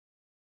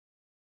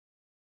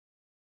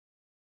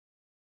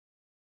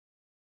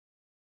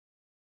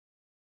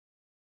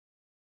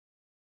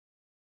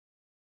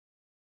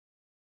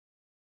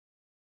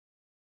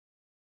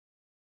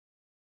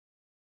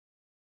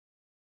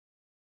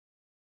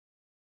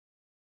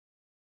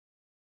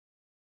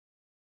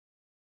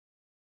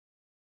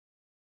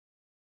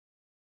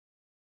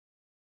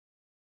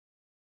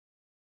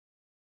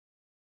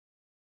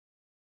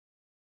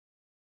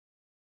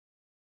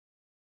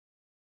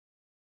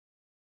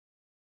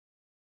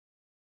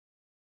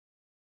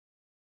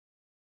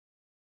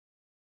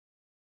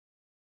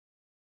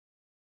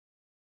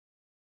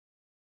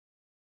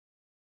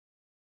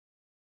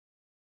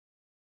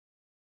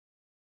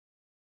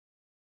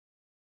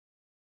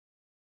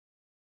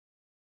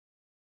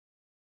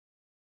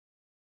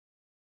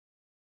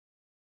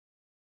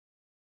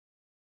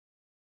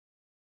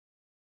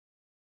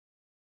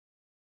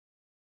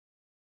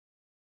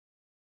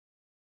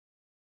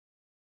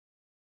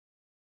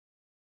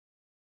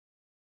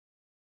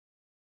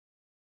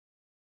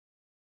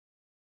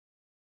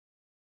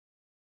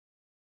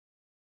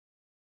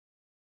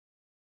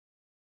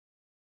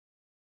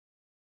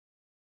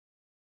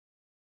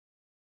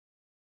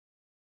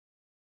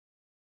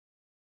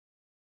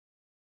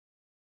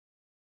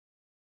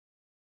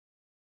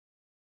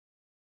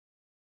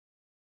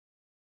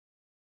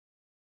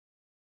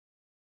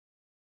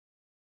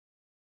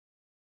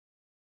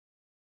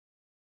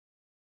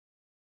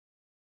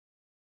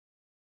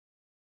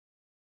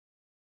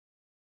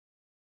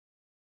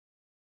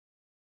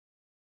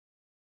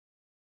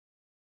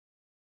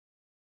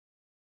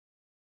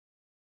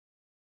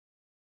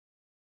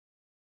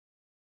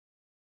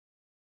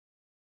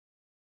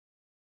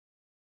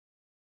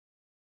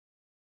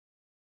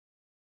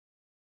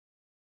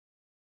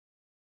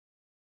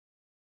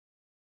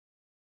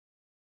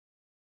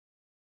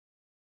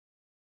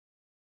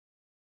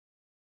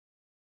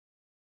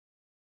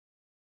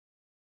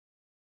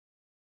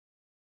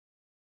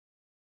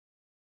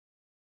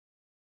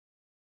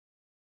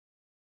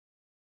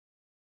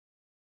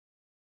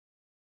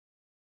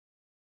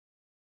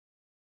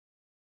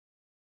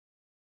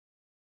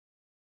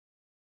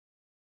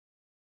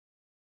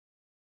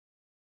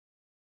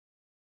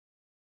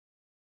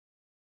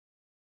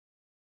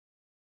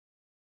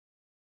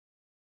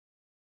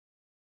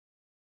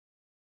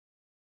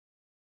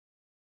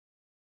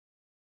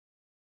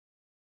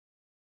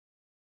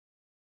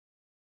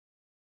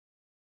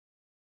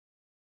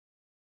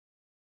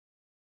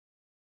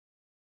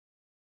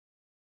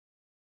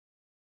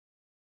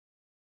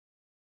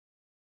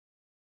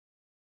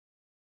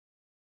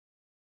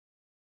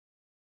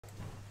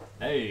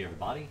Hey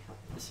everybody,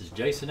 this is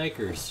Jason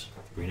Akers,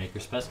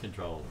 Akers Pest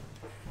Control,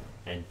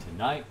 and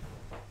tonight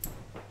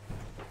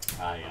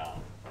I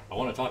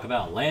want to talk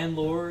about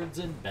landlords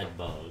and bed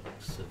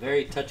bugs. A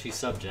very touchy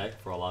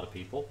subject for a lot of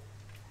people.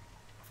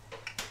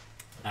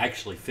 I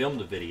actually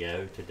filmed a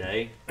video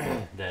today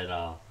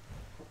that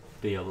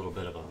be a little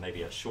bit of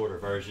maybe a shorter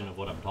version of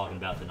what I'm talking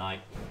about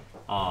tonight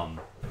on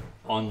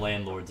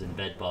landlords and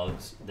bed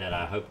bugs that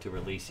I hope to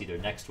release either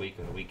next week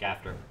or the week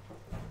after.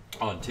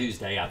 On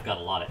Tuesday. I've got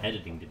a lot of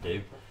editing to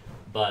do,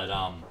 but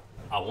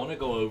I want to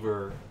go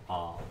over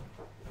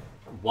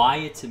why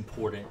it's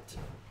important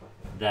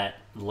that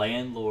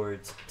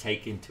landlords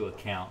take into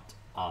account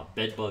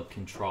bed bug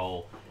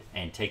control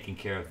and taking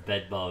care of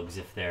bed bugs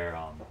if their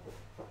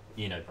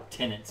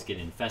tenants get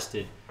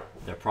infested,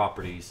 their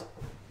properties,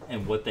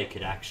 and what they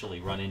could actually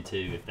run into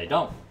if they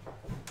don't.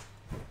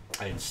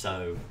 And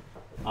so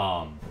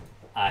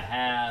I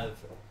have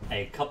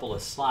a couple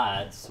of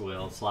slides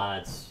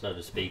so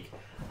to speak.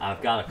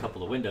 I've got a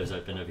couple of windows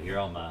open over here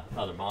on my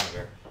other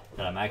monitor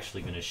that I'm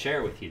actually going to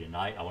share with you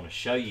tonight. I want to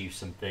show you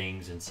some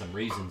things and some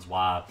reasons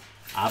why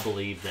I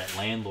believe that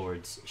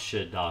landlords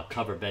should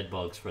cover bed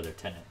bugs for their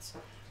tenants.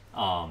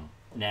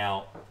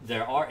 Now,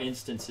 there are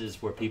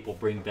instances where people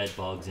bring bed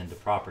bugs into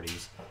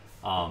properties.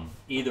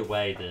 Either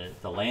way,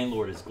 the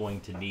landlord is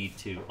going to need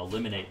to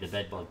eliminate the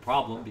bed bug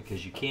problem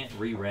because you can't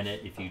re-rent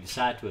it. If you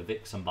decide to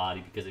evict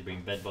somebody because they bring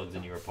bed bugs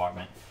into your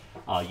apartment,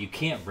 you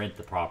can't rent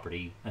the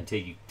property until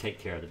you take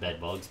care of the bed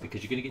bugs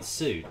because you're going to get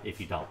sued if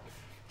you don't.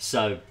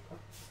 So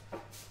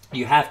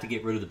you have to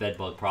get rid of the bed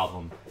bug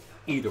problem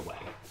either way.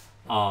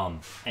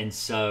 And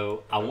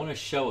so I want to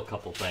show a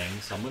couple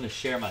things. I'm going to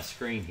share my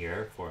screen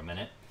here for a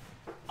minute.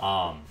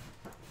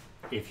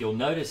 If you'll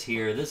notice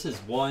here, this is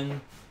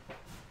one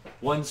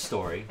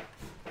story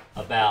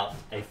about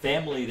a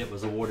family that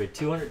was awarded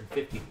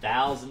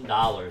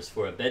 $250,000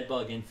 for a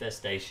bedbug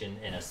infestation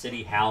in a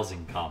city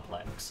housing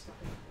complex.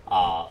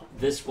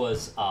 This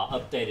was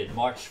updated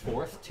March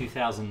 4th,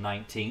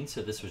 2019,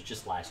 so this was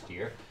just last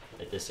year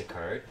that this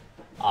occurred.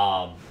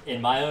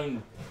 In my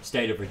own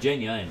state of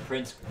Virginia, in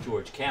Prince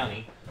George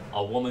County,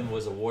 a woman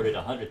was awarded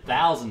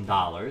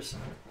 $100,000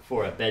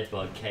 for a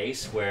bedbug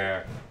case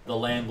where the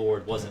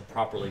landlord wasn't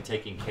properly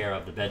taking care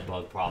of the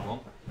bedbug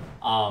problem.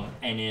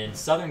 And in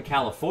Southern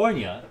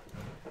California,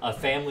 a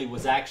family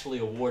was actually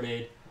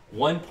awarded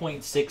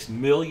 $1.6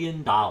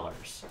 million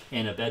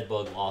in a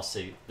bedbug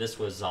lawsuit. This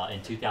was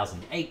in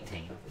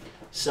 2018.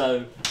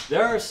 So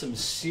there are some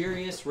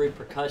serious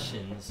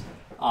repercussions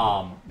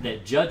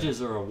that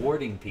judges are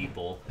awarding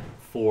people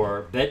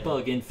for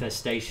bedbug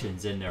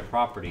infestations in their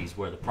properties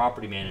where the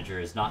property manager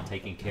is not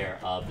taking care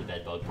of the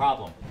bedbug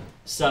problem.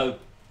 So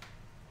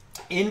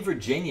in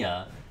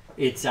Virginia,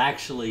 it's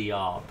actually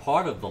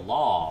part of the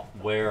law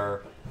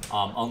where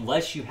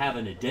unless you have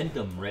an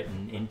addendum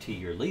written into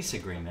your lease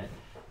agreement,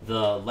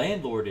 the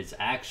landlord is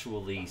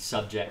actually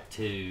subject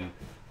to,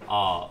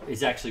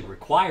 is actually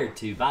required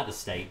to by the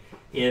state.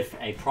 If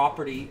a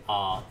property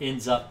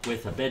ends up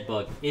with a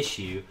bedbug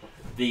issue,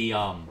 the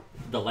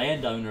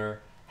landowner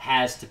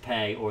has to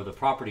pay, or the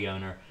property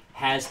owner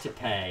has to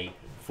pay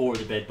for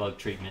the bedbug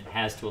treatment,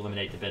 has to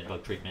eliminate the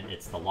bedbug treatment.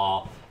 It's the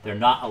law. They're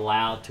not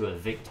allowed to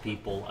evict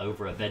people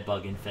over a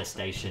bedbug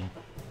infestation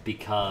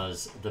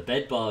because the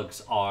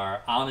bedbugs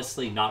are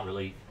honestly not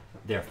really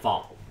their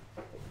fault.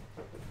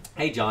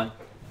 Hey, John.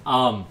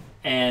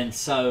 And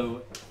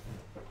so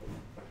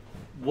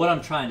what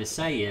I'm trying to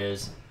say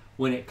is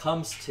when it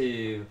comes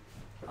to,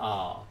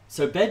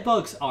 so bed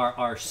bugs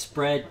are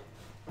spread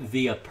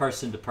via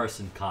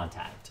person-to-person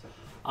contact.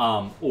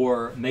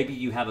 Or maybe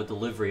you have a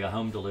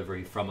home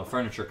delivery from a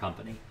furniture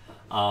company.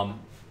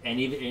 And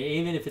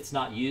even if it's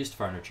not used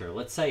furniture,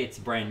 let's say it's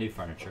brand new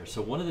furniture.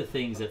 So one of the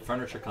things that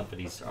furniture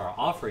companies are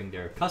offering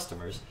their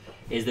customers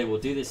is they will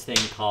do this thing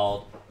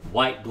called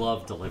white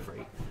glove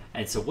delivery.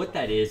 And so what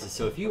that is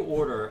so if you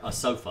order a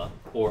sofa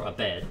or a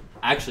bed,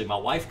 actually my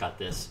wife got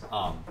this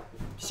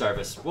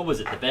service. What was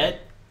it, the bed?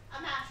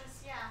 A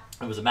mattress, yeah.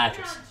 It was a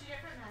mattress. We're on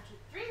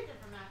three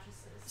different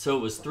mattresses. So it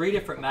was 3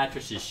 different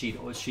mattresses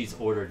she's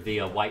ordered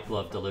via white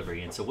glove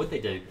delivery. And so what they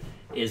do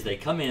is they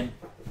come in,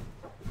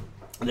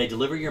 they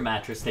deliver your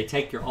mattress, they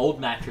take your old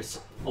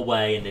mattress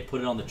away and they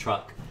put it on the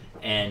truck.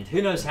 And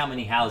who knows how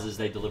many houses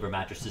they deliver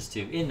mattresses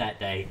to in that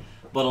day.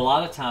 But a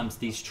lot of times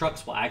these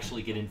trucks will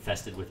actually get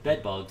infested with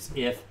bed bugs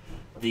if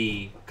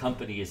the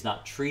company is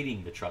not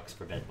treating the trucks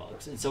for bed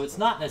bugs. And so it's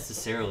not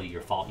necessarily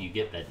your fault you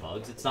get bed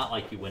bugs. It's not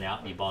like you went out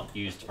and you bought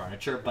used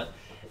furniture. But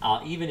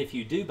even if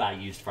you do buy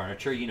used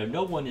furniture,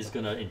 no one is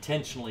going to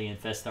intentionally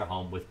infest their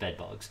home with bed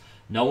bugs.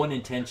 No one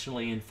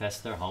intentionally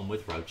infests their home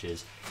with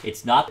roaches.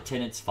 It's not the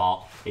tenant's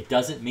fault. It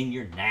doesn't mean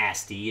you're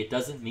nasty. It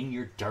doesn't mean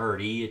you're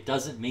dirty. It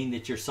doesn't mean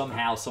that you're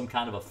somehow some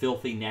kind of a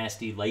filthy,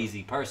 nasty,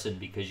 lazy person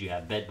because you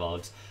have bed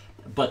bugs.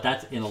 But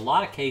that's, in a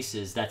lot of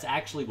cases, that's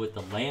actually what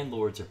the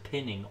landlords are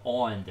pinning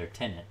on their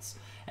tenants.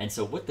 And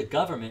so what the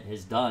government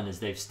has done is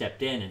they've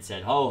stepped in and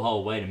said, ho,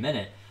 wait a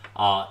minute.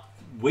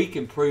 We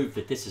can prove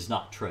that this is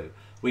not true.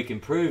 We can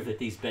prove that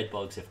these bed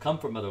bugs have come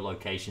from other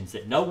locations,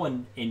 that no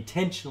one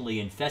intentionally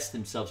infests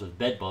themselves with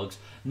bed bugs.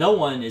 No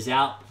one is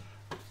out,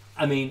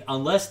 I mean,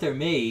 unless they're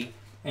me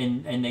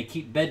and they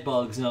keep bed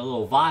bugs in a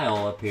little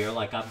vial up here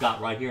like I've got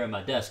right here on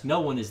my desk.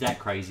 No one is that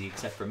crazy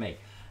except for me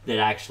that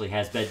actually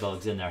has bed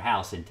bugs in their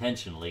house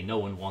intentionally. No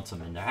one wants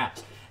them in their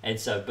house. And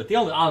so, but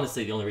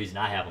honestly, the only reason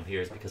I have them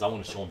here is because I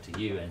want to show them to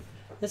you. And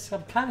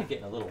I'm kind of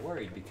getting a little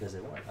worried because they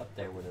weren't up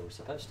there where they were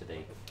supposed to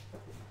be.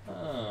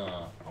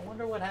 I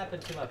wonder what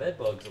happened to my bed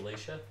bugs,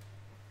 Alicia.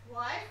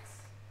 What?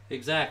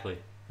 Exactly.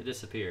 They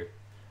disappeared.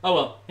 Oh,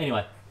 well,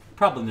 anyway,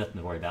 probably nothing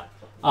to worry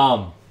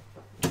about.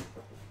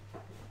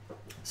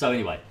 So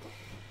anyway,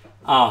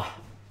 I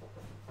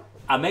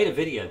made a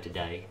video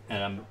today,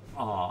 and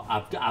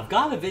I've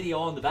got a video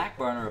on the back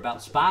burner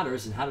about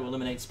spiders and how to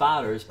eliminate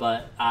spiders,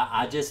 but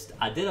I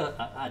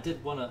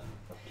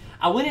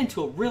went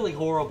into a really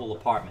horrible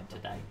apartment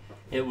today.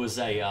 It was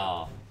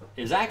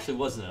actually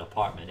wasn't an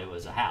apartment. It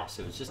was a house.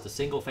 It was just a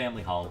single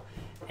family home,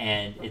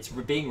 and it's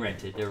being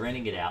rented. They're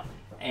renting it out,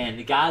 and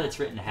the guy that's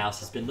renting the house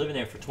has been living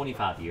there for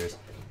 25 years.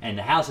 And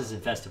the house is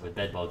infested with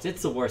bed bugs.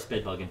 It's the worst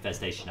bed bug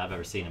infestation I've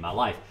ever seen in my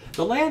life.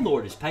 The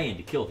landlord is paying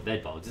to kill the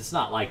bed bugs. It's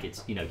not like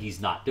it's,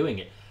 he's not doing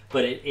it.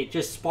 But it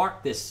just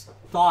sparked this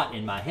thought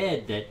in my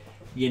head that,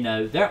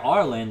 there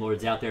are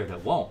landlords out there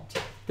that won't.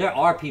 There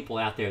are people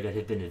out there that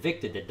have been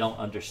evicted that don't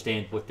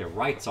understand what their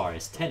rights are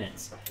as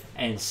tenants.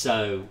 And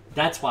so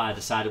that's why I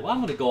decided, well, I'm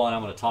going to go on,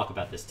 I'm going to talk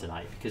about this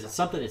tonight because it's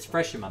something that's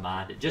fresh in my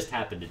mind. It just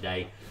happened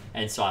today.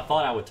 And so I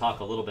thought I would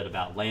talk a little bit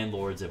about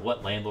landlords and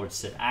what landlords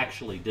should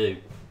actually do.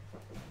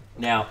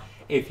 Now,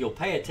 if you'll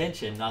pay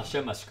attention, and I'll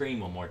show my screen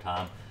one more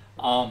time.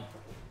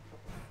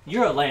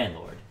 You're a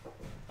landlord,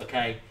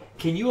 okay?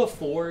 Can you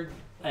afford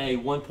a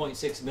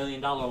 $1.6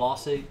 million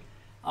lawsuit?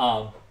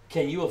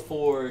 Can you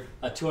afford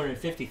a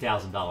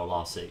 $250,000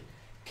 lawsuit?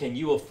 Can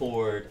you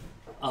afford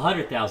a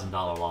 $100,000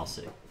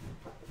 lawsuit?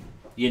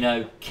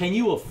 Can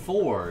you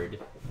afford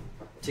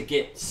to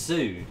get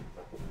sued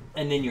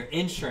and then your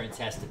insurance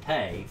has to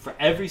pay for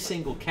every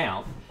single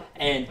count?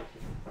 And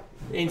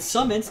in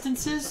some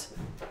instances,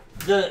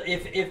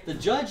 if the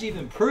judge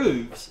even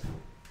proves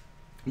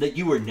that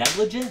you were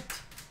negligent,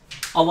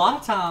 a lot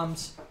of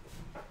times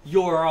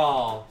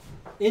your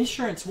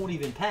insurance won't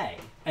even pay,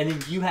 and then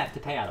you have to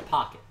pay out of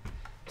pocket.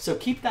 So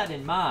keep that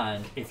in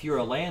mind if you're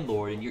a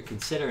landlord and you're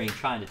considering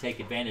trying to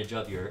take advantage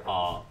of your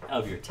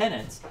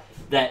tenants,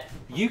 that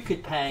you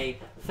could pay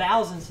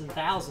thousands and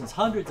thousands,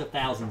 hundreds of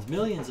thousands,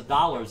 millions of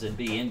dollars and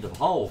be in the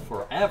hole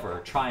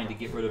forever trying to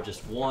get rid of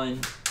just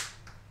one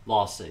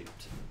lawsuit.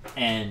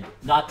 And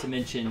not to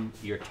mention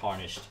your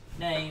tarnished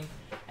name,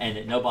 and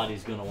that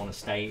nobody's going to want to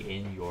stay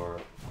in your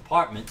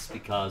apartments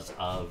because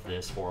of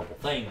this horrible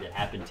thing that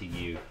happened to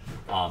you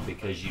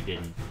because you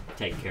didn't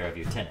take care of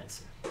your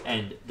tenants.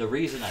 And the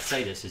reason I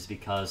say this is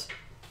because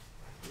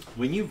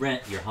when you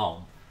rent your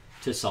home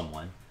to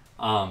someone,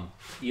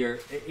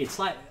 it's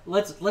like,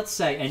 let's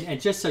say,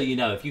 and just so you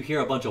know, if you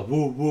hear a bunch of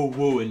woo woo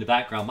woo in the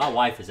background, my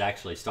wife is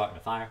actually starting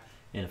a fire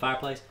in the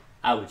fireplace.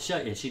 I would show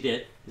you, and she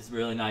did. It's a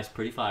really nice,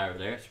 pretty fire over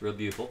there. It's real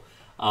beautiful.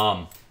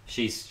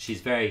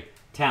 She's very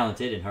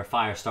talented in her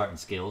fire starting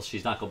skills.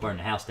 She's not gonna burn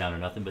the house down or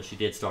nothing, but she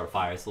did start a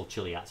fire. It's a little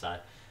chilly outside.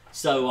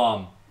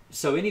 So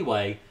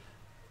anyway,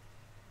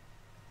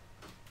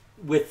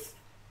 with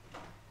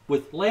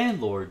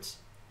landlords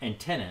and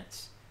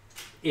tenants,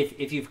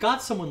 if you've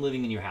got someone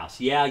living in your house,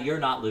 yeah, you're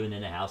not living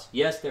in a house.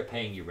 Yes, they're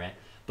paying you rent,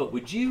 but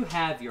would you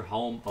have your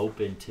home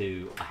open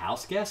to a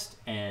house guest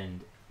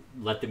and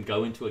let them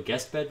go into a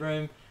guest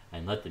bedroom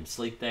and let them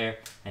sleep there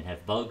and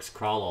have bugs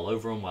crawl all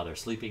over them while they're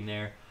sleeping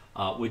there?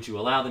 Would you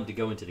allow them to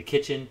go into the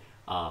kitchen,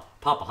 pop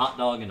a hot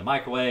dog in the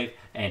microwave,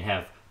 and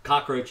have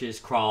cockroaches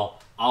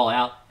crawl all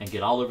out and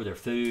get all over their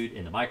food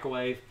in the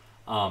microwave?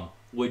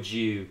 Would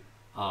you,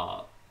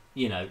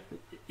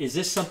 is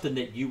this something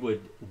that you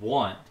would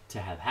want to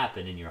have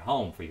happen in your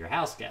home for your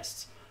house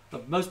guests?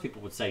 Most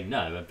people would say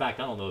no. In fact,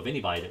 I don't know of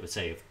anybody that would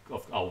say,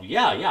 "Oh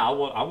yeah, I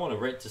want to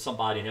rent to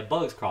somebody and have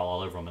bugs crawl all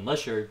over them."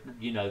 Unless you're,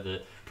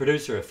 the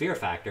producer of Fear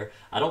Factor,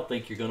 I don't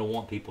think you're going to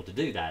want people to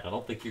do that. I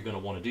don't think you're going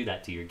to want to do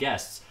that to your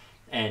guests.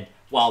 And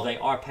while they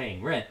are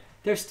paying rent,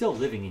 they're still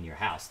living in your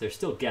house. They're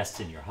still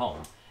guests in your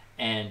home.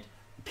 And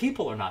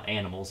people are not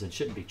animals and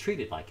shouldn't be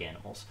treated like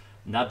animals.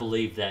 And I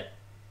believe that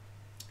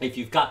if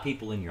you've got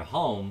people in your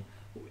home,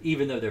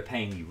 even though they're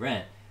paying you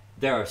rent,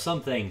 there are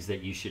some things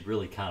that you should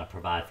really kind of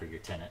provide for your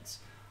tenants.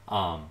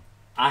 I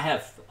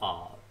have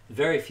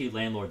very few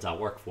landlords I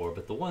work for,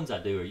 but the ones I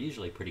do are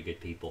usually pretty good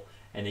people,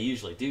 and they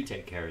usually do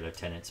take care of their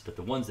tenants. But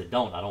the ones that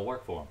don't, I don't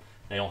work for them.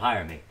 They don't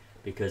hire me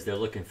because they're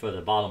looking for the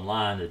bottom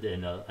line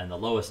and the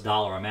lowest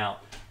dollar amount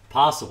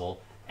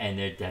possible, and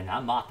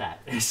I'm not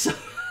that.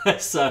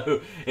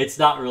 So it's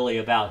not really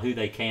about who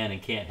they can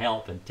and can't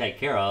help and take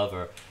care of,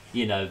 or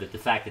that the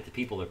fact that the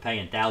people are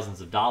paying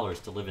thousands of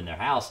dollars to live in their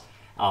house.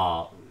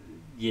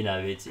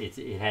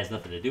 It has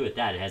nothing to do with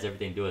that. It has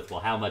everything to do with, well,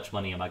 how much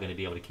money am I going to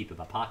be able to keep in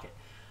my pocket?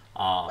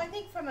 I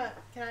think can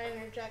I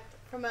interject?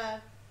 From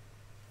a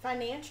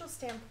financial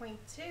standpoint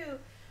too,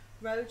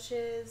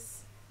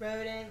 roaches,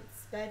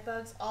 rodents, bed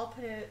bugs all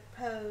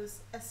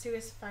pose a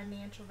serious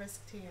financial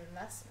risk to your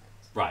investment.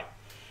 Right.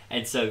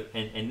 And so,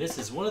 and this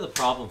is one of the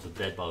problems with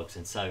bed bugs.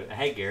 And so,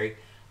 hey, Gary,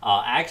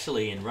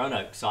 actually in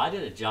Roanoke, so I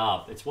did a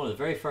job. It's one of the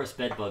very first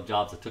bed bug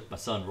jobs I took my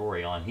son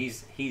Rory on.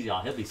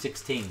 He'll be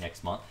 16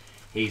 next month.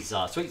 He's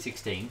sweet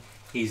 16.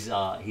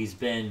 He's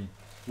been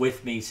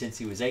with me since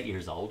he was 8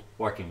 years old,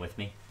 working with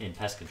me in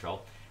pest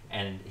control.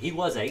 And he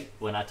was 8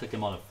 when I took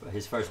him on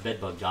his first bed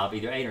bug job,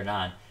 either 8 or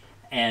 9.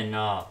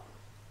 And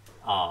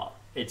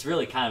it's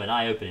really kind of an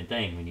eye-opening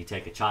thing when you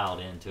take a child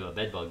into a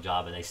bed bug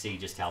job and they see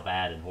just how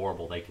bad and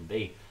horrible they can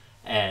be.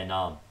 And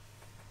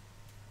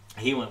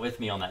he went with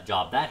me on that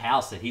job. That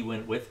house that he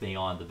went with me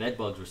on, the bed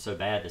bugs were so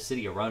bad, the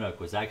city of Roanoke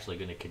was actually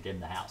going to condemn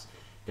the house.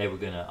 They were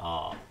going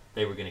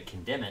to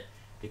condemn it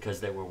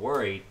because they were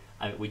worried.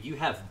 I mean, when you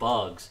have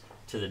bugs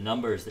to the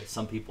numbers that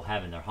some people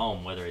have in their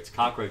home, whether it's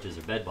cockroaches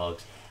or bed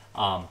bugs,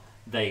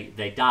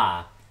 they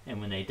die,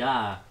 and when they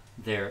die,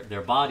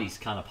 their bodies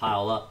kind of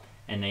pile up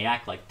and they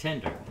act like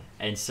tinder.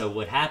 And so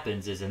what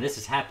happens is, and this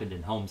has happened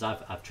in homes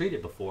I've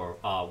treated before,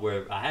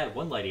 where I had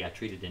one lady I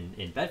treated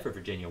in Bedford,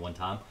 Virginia one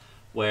time,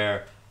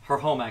 where her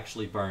home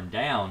actually burned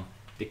down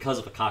because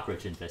of a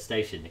cockroach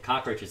infestation. The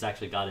cockroaches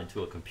actually got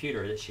into a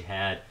computer that she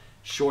had,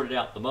 shorted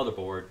out the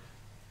motherboard,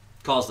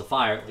 caused the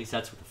fire. At least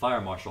that's what the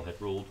fire marshal had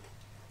ruled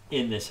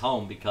in this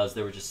home, because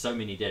there were just so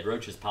many dead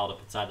roaches piled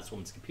up inside this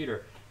woman's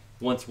computer.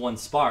 Once one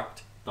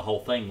sparked, the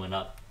whole thing went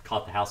up,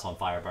 caught the house on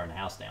fire, burned the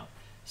house down.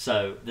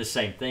 So the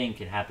same thing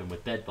can happen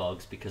with bed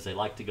bugs, because they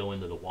like to go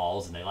into the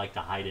walls and they like to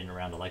hide in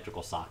around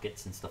electrical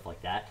sockets and stuff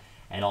like that.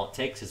 And all it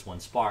takes is one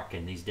spark,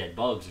 and these dead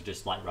bugs are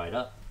just light right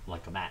up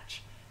like a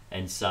match.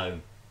 And so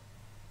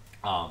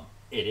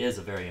it is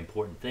a very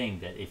important thing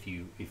that if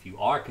you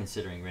are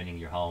considering renting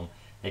your home,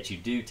 that you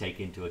do take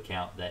into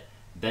account that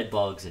bed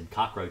bugs and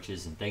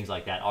cockroaches and things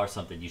like that are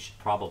something you should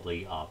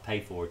probably pay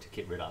for to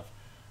get rid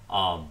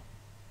of.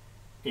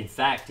 In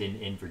fact,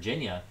 in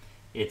Virginia,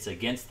 it's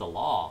against the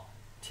law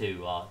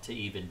to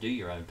even do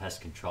your own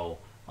pest control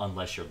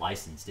unless you're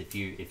licensed. If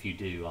you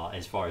do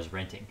as far as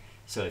renting.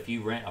 So if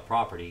you rent a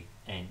property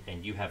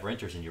and you have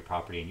renters in your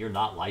property and you're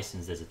not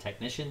licensed as a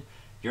technician,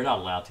 you're not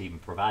allowed to even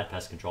provide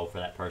pest control for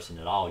that person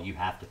at all. You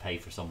have to pay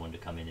for someone to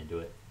come in and do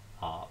it,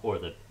 or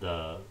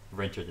the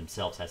renter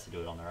themselves has to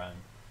do it on their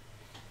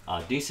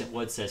own. Decent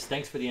Wood says,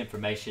 thanks for the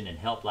information and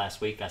help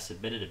last week. I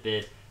submitted a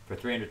bid for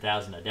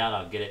 $300,000. I doubt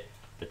I'll get it,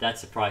 but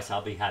that's the price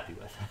I'll be happy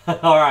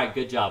with. All right,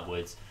 good job,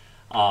 Woods.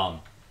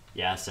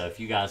 Yeah, so if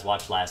you guys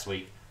watched last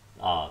week,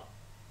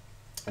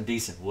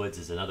 Decent Woods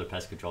is another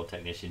pest control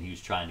technician. He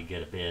was trying to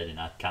get a bid, and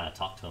I kind of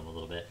talked to him a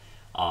little bit.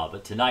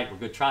 But tonight we're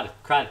going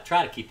to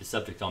try to keep the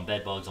subject on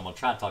bed bugs. I'm going to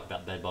try to talk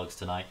about bed bugs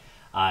tonight.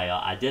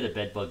 I did a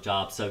bed bug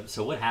job.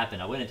 So what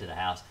happened? I went into the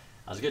house.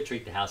 I was going to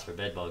treat the house for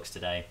bed bugs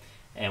today,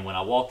 and when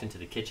I walked into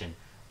the kitchen,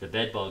 the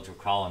bed bugs were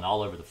crawling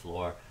all over the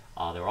floor.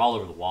 They were all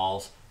over the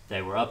walls.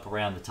 They were up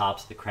around the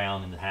tops of the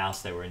crown in the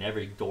house. They were in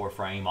every door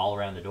frame, all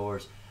around the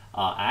doors.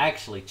 I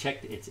actually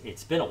checked.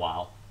 It's been a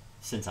while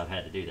since I've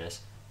had to do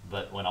this,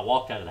 but when I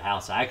walked out of the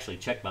house, I actually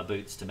checked my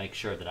boots to make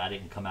sure that I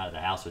didn't come out of the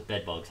house with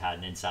bed bugs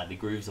hiding inside the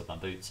grooves of my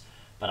boots.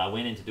 But I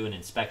went in to do an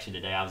inspection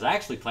today. I was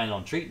actually planning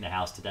on treating the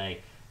house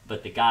today,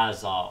 but the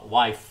guy's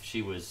wife,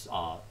 she was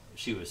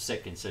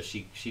sick, and so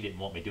she didn't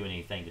want me doing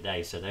anything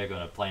today. So they're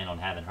going to plan on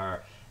having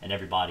her, and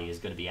everybody is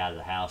going to be out of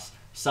the house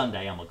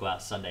Sunday. I'm going to go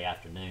out Sunday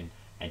afternoon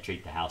and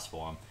treat the house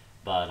for them.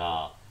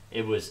 But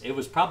it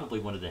was probably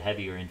one of the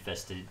heavier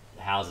infested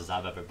houses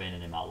I've ever been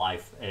in my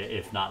life,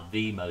 if not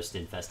the most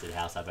infested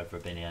house I've ever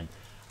been in.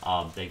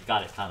 They've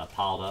got it kind of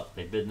piled up.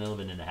 They've been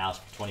living in the house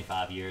for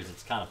 25 years.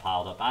 It's kind of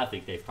piled up. I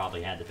think they've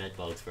probably had the bed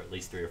bugs for at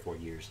least 3 or 4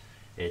 years.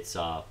 It's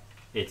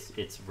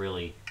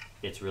really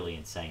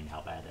insane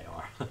how bad they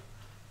are.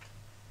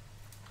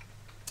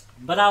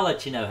 But I'll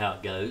let you know how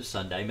it goes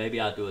Sunday. Maybe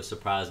I'll do a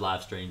surprise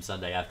live stream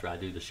Sunday after I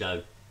do the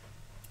show,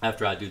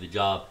 after I do the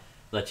job,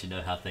 let you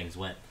know how things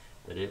went.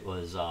 But it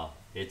was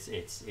it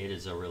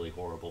is a really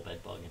horrible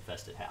bed bug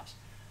infested house,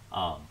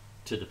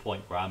 to the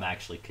point where I'm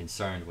actually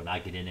concerned when I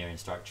get in there and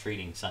start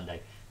treating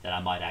Sunday that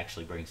I might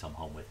actually bring some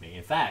home with me.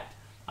 In fact,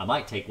 I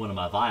might take one of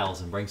my vials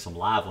and bring some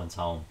live ones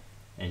home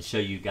and show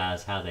you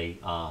guys how they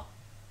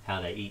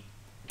eat.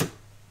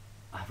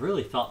 I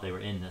really thought they were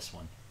in this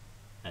one,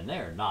 and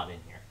they're not in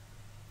here.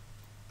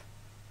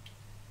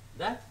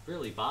 That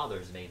really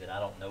bothers me that I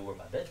don't know where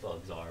my bed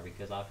bugs are,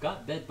 because I've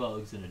got bed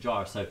bugs in a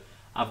jar. So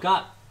I've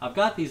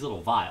got these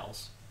little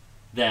vials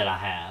that I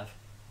have,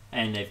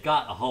 and they've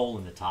got a hole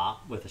in the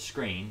top with a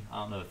screen.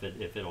 I don't know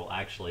if it'll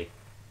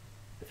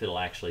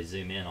actually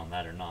zoom in on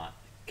that or not.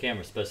 The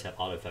camera's supposed to have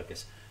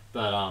autofocus,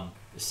 but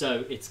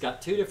so it's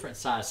got 2 different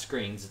size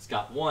screens. It's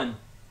got one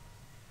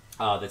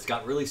that's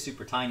got really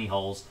super tiny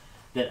holes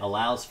that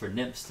allows for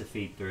nymphs to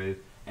feed through,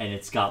 and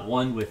it's got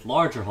one with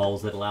larger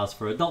holes that allows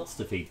for adults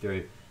to feed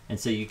through. And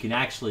so you can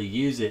actually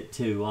use it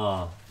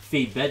to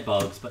feed bed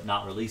bugs, but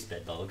not release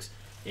bed bugs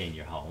in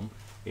your home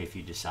if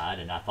you decide.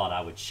 And I thought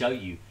I would show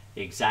you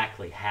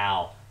exactly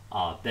how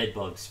bed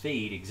bugs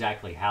feed,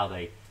 exactly how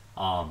they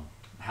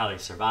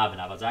survive.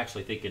 And I was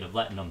actually thinking of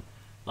letting them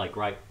like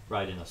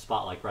right in a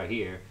spot like right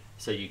here,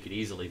 so you could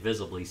easily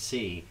visibly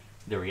see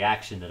the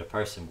reaction that a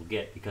person will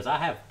get, because I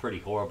have pretty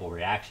horrible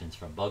reactions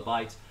from bug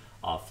bites,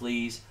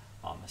 fleas,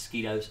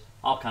 mosquitoes,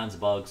 all kinds of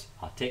bugs,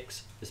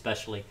 ticks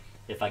especially.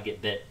 If I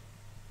get bit,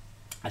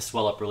 I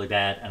swell up really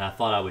bad, and I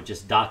thought I would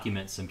just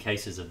document some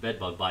cases of bed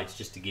bug bites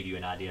just to give you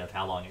an idea of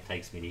how long it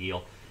takes me to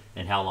heal,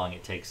 and how long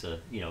it takes a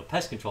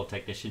pest control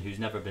technician who's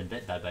never been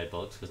bit by bed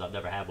bugs, because I've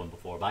never had one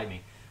before bite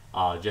me,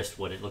 just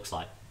what it looks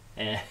like.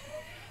 And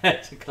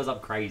because I'm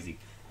crazy,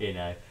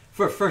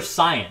 for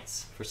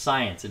science,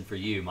 and for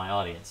you, my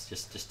audience,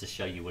 just to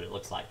show you what it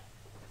looks like.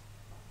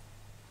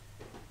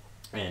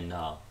 And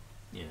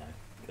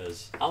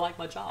because I like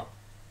my job.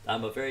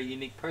 I'm a very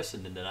unique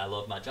person in that I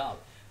love my job.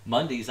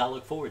 Mondays, I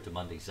look forward to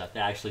Mondays. I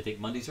actually think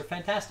Mondays are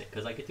fantastic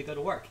because I get to go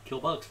to work,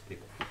 kill bugs for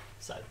people.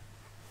 So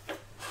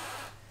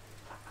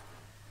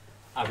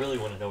I really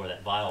want to know where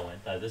that vial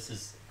went, though. This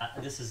is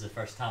the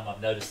first time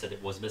I've noticed that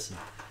it was missing.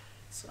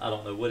 So I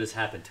don't know what has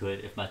happened to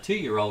it. If my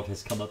 2-year-old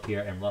has come up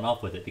here and run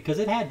off with it, because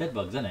it had bed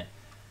bugs in it.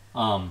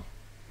 Oh,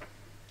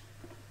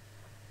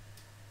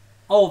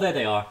 there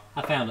they are.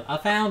 I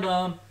found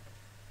them.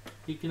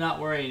 You cannot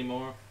worry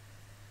anymore.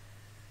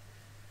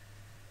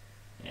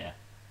 Yeah.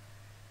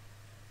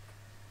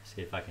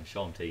 See if I can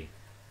show them to you.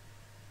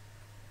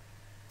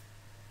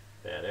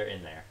 Yeah, they're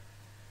in there.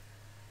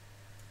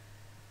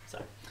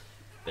 So,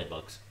 bed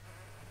bugs.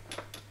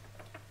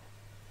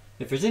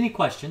 If there's any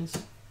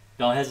questions,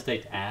 don't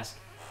hesitate to ask.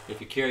 If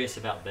you're curious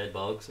about bed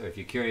bugs, or if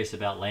you're curious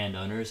about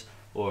landowners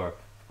or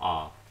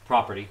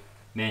property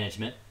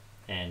management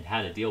and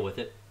how to deal with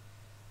it,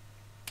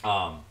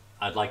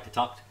 I'd like to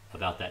talk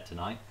about that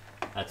tonight.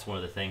 That's one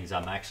of the things I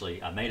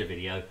made a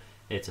video.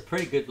 It's a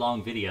pretty good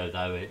long video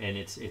though, and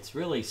it's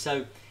really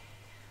so.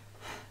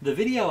 The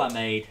video I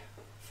made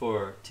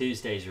for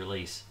Tuesday's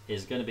release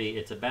is going to be,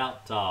 it's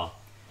about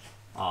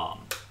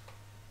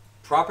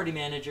property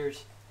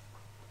managers,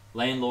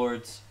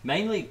 landlords,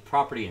 mainly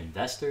property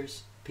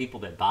investors,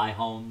 people that buy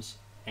homes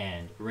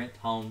and rent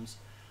homes.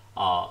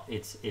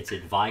 It's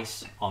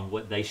advice on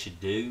what they should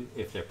do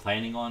if they're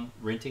planning on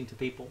renting to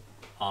people,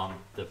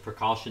 the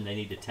precaution they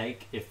need to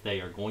take if they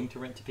are going to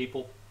rent to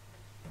people,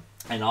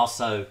 and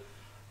also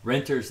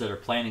renters that are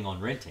planning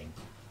on renting,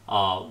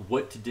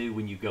 what to do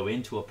when you go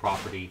into a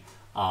property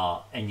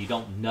and you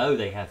don't know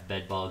they have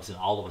bed bugs, and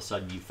all of a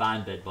sudden you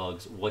find bed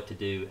bugs, what to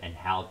do and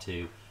how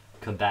to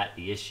combat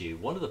the issue.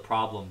 One of the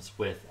problems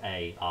with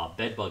a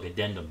bed bug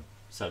addendum,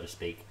 so to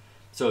speak.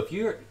 So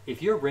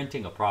if you're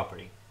renting a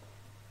property,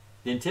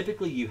 then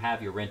typically you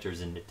have your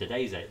renters, in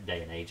today's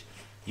day and age,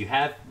 you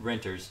have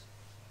renters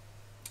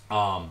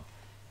sign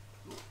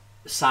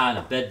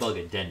a bed bug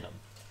addendum.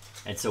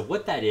 And so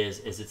what that is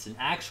it's an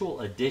actual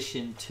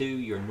addition to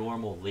your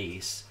normal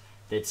lease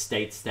that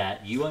states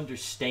that you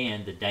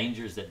understand the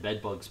dangers that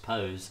bed bugs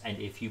pose, and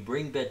if you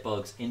bring bed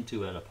bugs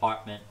into an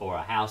apartment or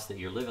a house that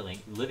you're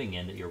living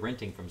in, that you're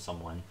renting from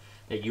someone,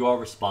 that you are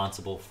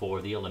responsible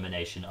for the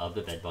elimination of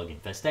the bed bug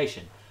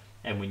infestation.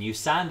 And when you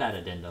sign that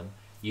addendum,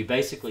 you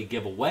basically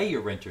give away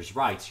your renter's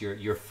rights.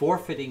 You're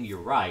forfeiting your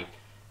right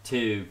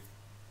to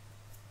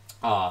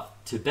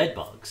bed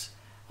bugs,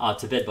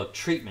 to bed bug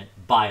treatment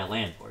by a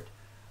landlord.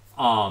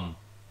 And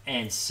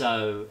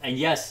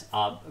yes,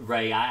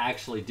 Ray, I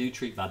actually do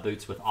treat my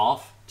boots with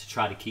off to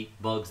try to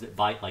keep bugs that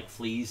bite, like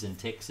fleas and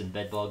ticks and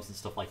bed bugs and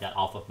stuff like that,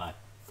 off of my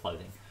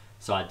clothing.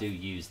 So I do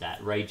use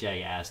that. Ray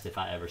J asked if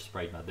I ever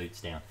sprayed my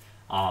boots down.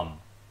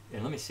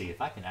 And let me see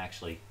if I can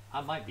actually, I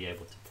might be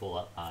able to pull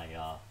up my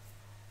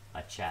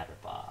my chatter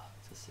box.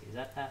 Let's see, is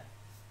that?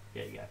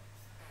 There you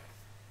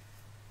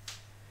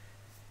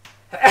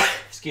go.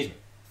 Excuse me.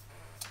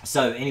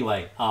 So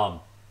anyway,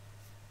 now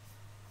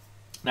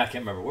I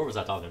can't remember. What was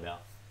I talking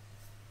about?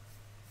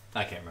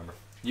 I can't remember.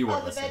 You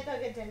weren't listening. The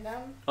bed bug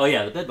addendum. Oh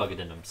yeah, the bed bug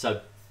addendum.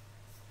 So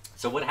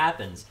what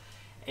happens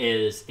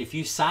is if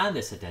you sign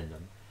this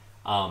addendum,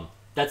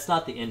 that's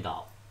not the end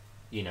all.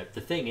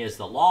 The thing is,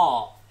 the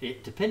law,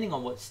 depending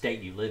on what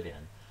state you live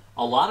in,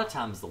 a lot of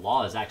times the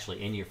law is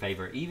actually in your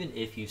favor, even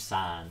if you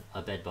sign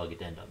a bed bug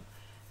addendum,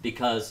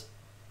 because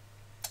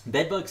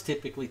bed bugs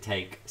typically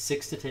take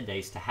 6 to 10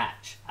 days to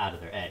hatch out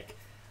of their egg.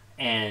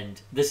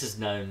 And this is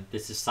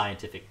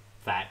scientific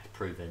fact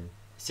proven,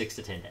 6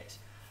 to 10 days.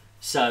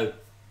 So,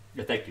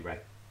 thank you, Ray.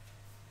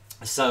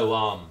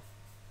 So,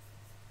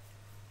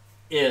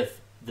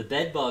 if the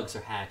bed bugs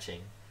are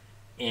hatching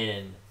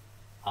in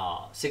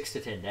 6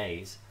 to 10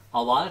 days,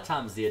 a lot of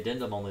times the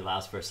addendum only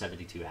allows for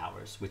 72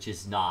 hours, which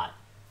is not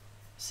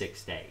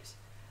 6 days.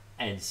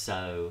 And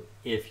so,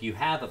 if you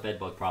have a bed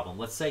bug problem,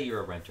 let's say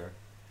you're a renter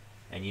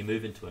and you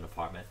move into an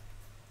apartment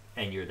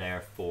and you're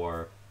there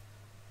for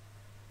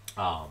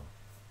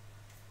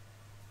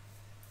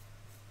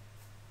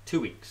 2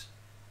 weeks,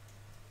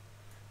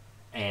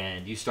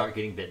 and you start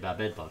getting bit by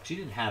bed bugs. You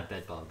didn't have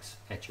bed bugs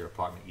at your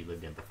apartment you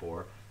lived in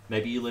before.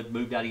 Maybe you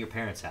moved out of your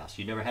parents' house.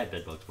 You never had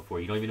bed bugs before.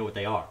 You don't even know what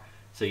they are.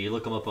 So you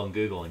look them up on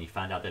Google and you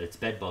find out that it's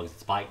bed bugs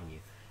that's biting you.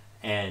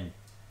 And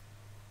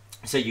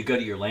so you go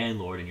to your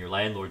landlord, and your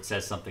landlord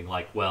says something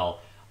like, well,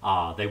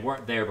 they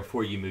weren't there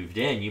before you moved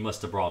in. You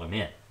must have brought them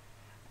in.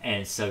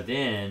 And so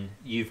then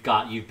you've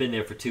been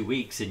there for 2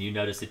 weeks and you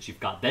notice that you've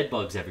got bed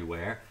bugs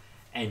everywhere.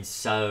 And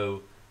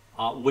so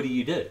what do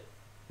you do?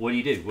 What do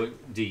you do?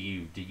 What do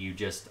you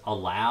just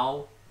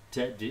allow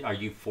are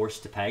you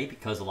forced to pay?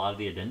 Because a lot of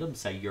the addendums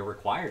say you're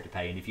required to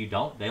pay, and if you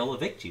don't, they'll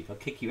evict you. They'll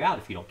kick you out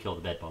if you don't kill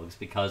the bed bugs,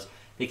 because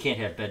they can't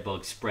have bed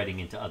bugs spreading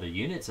into other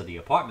units of the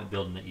apartment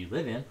building that you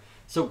live in.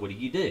 So what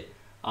do?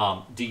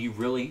 Do you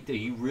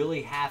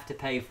really have to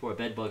pay for a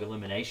bed bug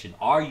elimination?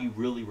 Are you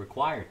really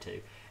required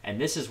to? And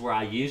this is where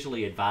I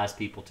usually advise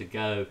people to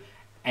go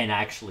and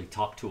actually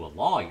talk to a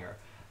lawyer,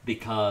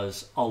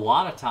 because a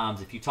lot of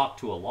times if you talk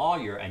to a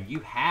lawyer and you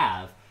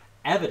have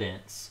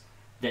evidence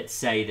that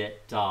say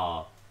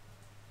that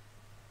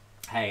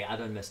hey, I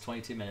done missed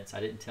 22 minutes. I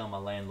didn't tell my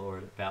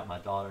landlord about my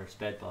daughter's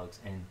bed bugs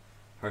and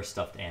her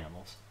stuffed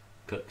animals,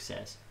 Cook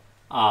says.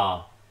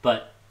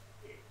 But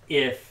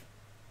if,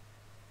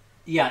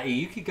 yeah,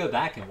 you could go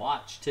back and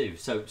watch too.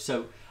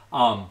 So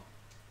I'll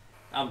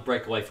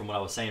break away from what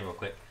I was saying real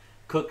quick.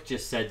 Cook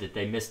just said that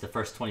they missed the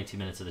first 22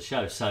 minutes of the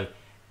show. So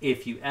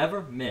if you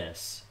ever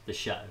miss the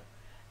show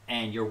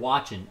and you're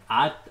watching,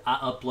 I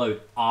upload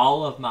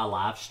all of my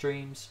live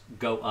streams,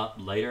 go up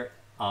later.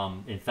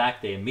 In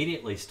fact, they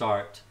immediately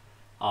start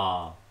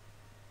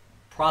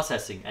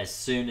processing as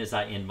soon as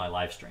I end my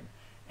live stream.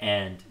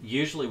 And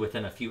usually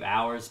within a few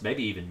hours,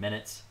 maybe even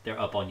minutes, they're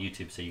up on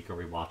YouTube so you can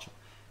rewatch them.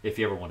 If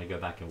you ever want to go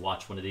back and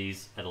watch one of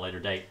these at a later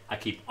date, I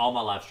keep all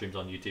my live streams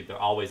on YouTube. They're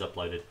always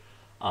uploaded.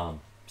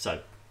 So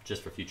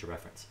just for future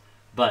reference.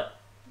 But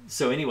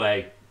so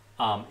anyway,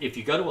 if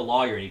you go to a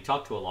lawyer and you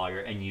talk to a lawyer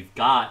and you've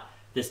got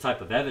this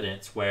type of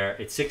evidence where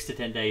it's 6 to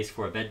 10 days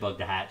for a bed bug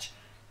to hatch,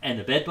 and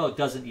the bed bug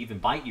doesn't even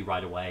bite you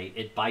right away,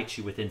 it bites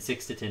you within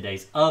 6 to 10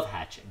 days of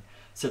hatching.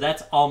 So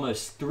that's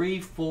almost 3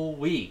 full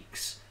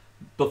weeks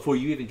before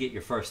you even get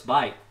your first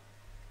bite.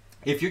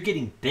 If you're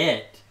getting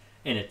bit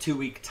in a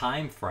 2-week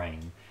time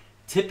frame,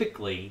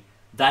 typically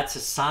that's a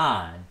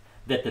sign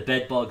that the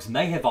bed bugs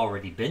may have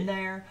already been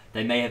there,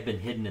 they may have been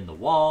hidden in the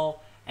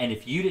wall, and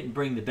if you didn't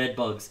bring the bed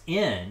bugs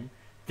in,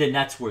 then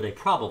that's where they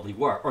probably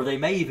were. Or they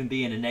may even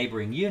be in a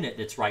neighboring unit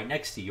that's right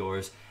next to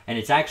yours, and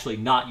it's actually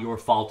not your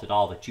fault at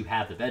all that you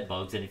have the bed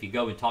bugs. And if you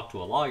go and talk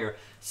to a lawyer,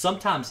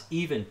 sometimes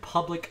even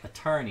public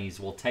attorneys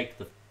will take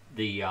the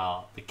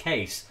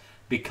case,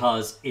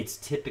 because it's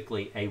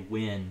typically a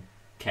win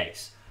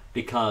case.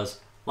 Because,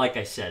 like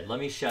I said, let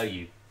me show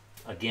you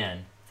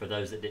again, for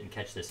those that didn't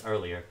catch this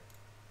earlier.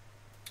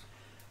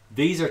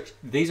 These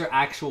are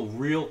actual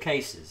real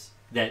cases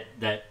that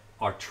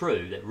are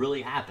true, that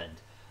really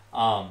happened.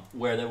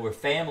 Where there were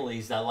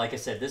families that, like I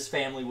said, this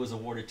family was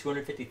awarded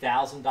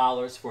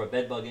 $250,000 for a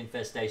bedbug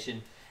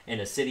infestation in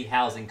a city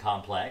housing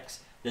complex.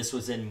 This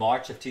was in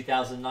March of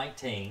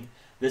 2019.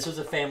 This was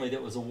a family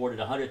that was awarded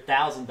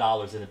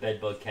 $100,000 in a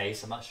bedbug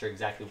case. I'm not sure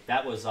exactly.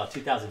 That was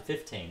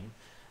 2015.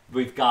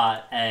 We've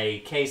got a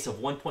case of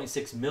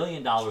 $1.6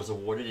 million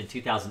awarded in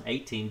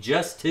 2018,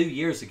 just 2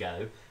 years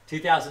ago.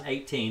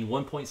 2018,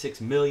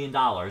 $1.6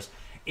 million.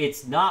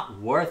 It's not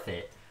worth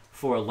it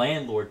for a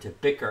landlord to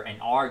bicker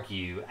and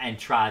argue and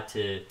try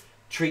to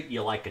treat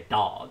you like a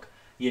dog.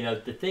 You know,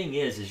 the thing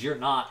is you're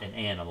not an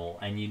animal,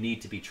 and you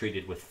need to be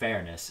treated with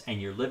fairness,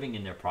 and you're living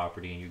in their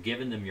property and you're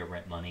giving them your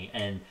rent money,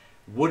 and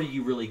what are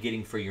you really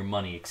getting for your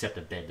money except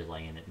a bed to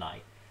lay in at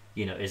night?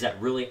 You know, is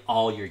that really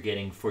all you're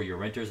getting for your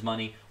renter's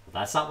money?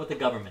 Well, that's not what the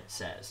government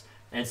says.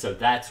 And so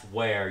that's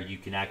where you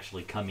can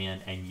actually come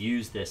in and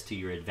use this to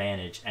your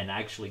advantage and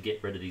actually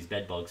get rid of these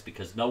bed bugs,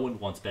 because no one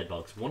wants bed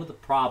bugs. One of the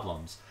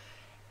problems,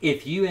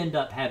 if you end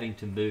up having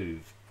to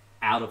move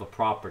out of a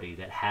property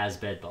that has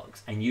bed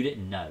bugs and you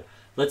didn't know,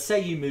 let's say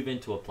you move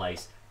into a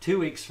place 2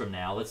 weeks from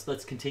now,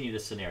 let's continue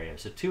this scenario.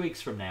 So 2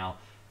 weeks from now,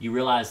 you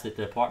realize that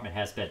the apartment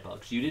has bed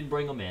bugs. You didn't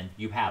bring them in,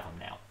 you have them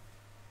now.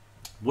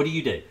 What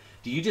do?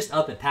 Do you just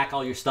up and pack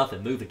all your stuff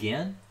and move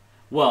again?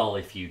 Well,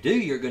 if you do,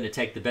 you're going to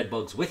take the bed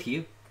bugs with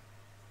you.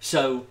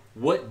 So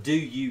what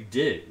do?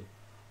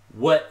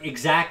 What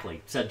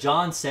exactly? So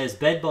John says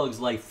bed bugs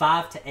lay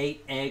 5 to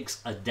 8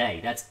 eggs a day.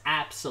 That's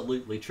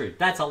absolutely true.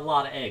 That's a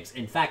lot of eggs.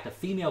 In fact, a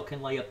female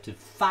can lay up to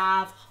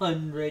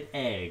 500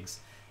 eggs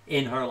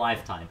in her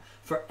lifetime.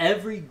 For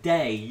every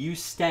day you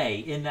stay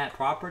in that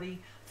property,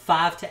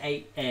 5 to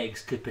 8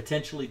 eggs could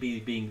potentially be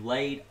being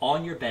laid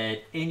on your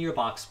bed, in your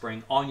box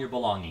spring, on your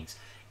belongings.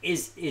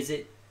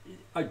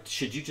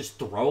 Should you just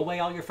throw away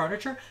all your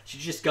furniture? Should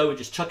you just go and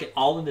just chuck it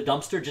all in the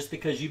dumpster just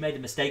because you made a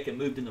mistake and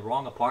moved in the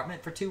wrong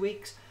apartment for 2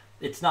 weeks?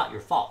 It's not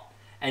your fault.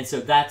 And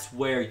so that's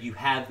where you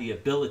have the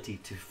ability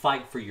to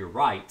fight for your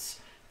rights.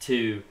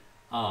 It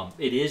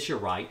is your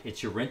right.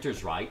 It's your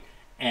renter's right.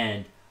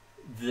 And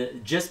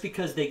just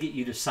because they get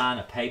you to sign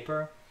a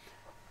paper,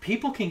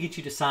 people can get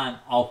you to sign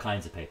all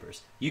kinds of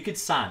papers. You could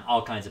sign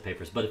all kinds of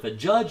papers. But if a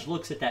judge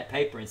looks at that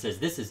paper and says,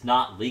 this is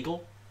not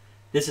legal,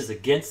 this is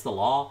against the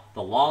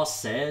law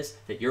says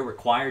that you're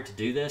required to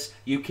do this,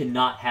 you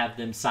cannot have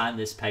them sign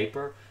this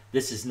paper,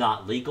 this is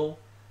not legal,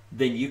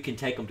 then you can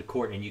take them to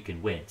court and you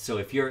can win. So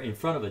if you're in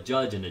front of a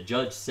judge and the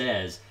judge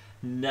says,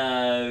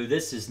 no,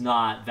 this is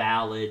not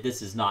valid,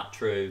 this is not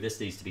true, this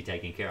needs to be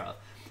taken care of.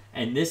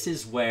 And this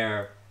is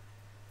where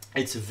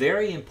it's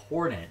very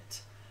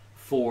important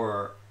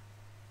for,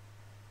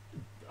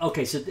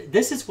 okay, so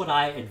this is what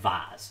I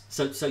advise.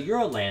 So you're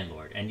a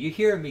landlord, and you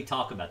hear me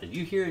talk about this.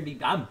 You hear me,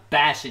 I'm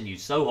bashing you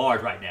so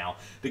hard right now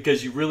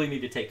because you really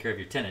need to take care of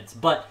your tenants.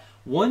 But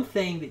one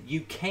thing that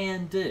you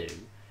can do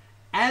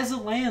as a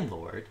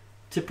landlord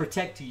to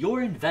protect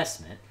your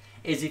investment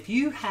is if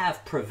you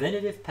have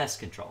preventative pest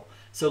control.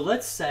 So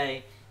let's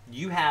say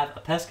you have a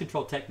pest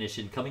control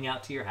technician coming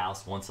out to your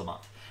house once a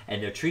month,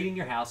 and they're treating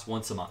your house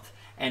once a month.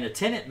 And a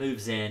tenant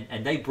moves in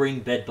and they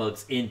bring bed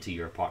bugs into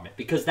your apartment,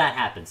 because that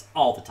happens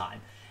all the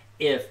time.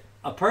 If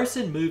a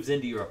person moves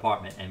into your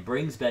apartment and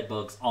brings bed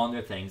bugs on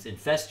their things,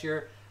 infest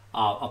your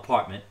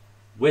apartment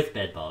with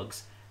bed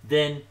bugs,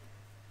 then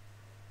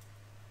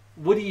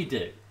what do you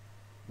do?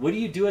 What do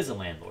you do as a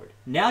landlord?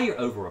 Now you're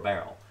over a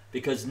barrel,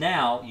 because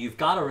now you've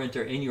got a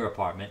renter in your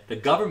apartment. The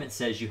government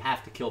says you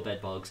have to kill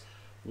bed bugs.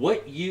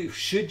 What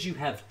should you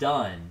have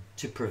done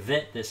to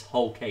prevent this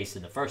whole case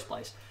in the first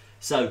place?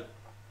 So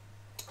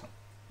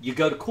you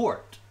go to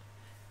court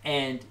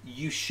and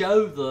you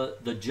show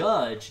the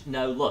judge,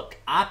 no, look,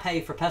 I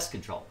pay for pest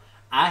control.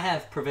 I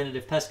have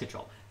preventative pest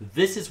control.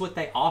 This is what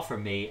they offer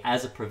me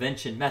as a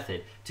prevention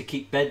method to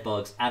keep bed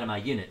bugs out of my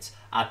units.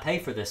 I pay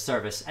for this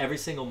service every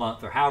single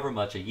month, or however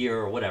much, a year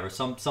or whatever.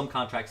 Some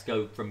contracts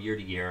go from year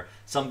to year.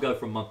 Some go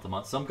from month to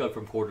month. Some go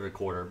from quarter to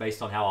quarter,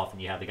 based on how often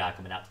you have the guy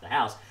coming out to the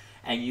house.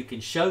 And you can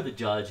show the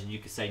judge and you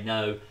can say,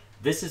 no,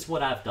 this is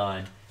what I've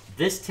done.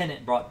 This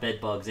tenant brought bed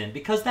bugs in,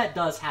 because that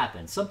does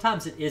happen.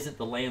 Sometimes it isn't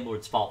the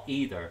landlord's fault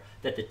either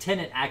that the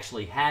tenant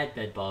actually had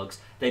bed bugs.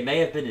 They may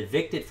have been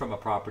evicted from a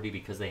property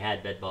because they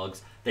had bed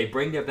bugs. They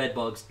bring their bed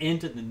bugs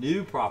into the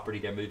new property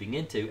they're moving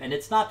into, and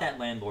it's not that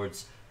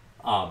landlord's,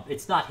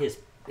 it's not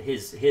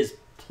his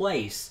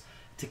place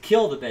to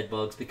kill the bed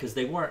bugs, because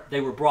they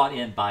were brought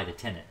in by the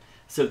tenant.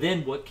 So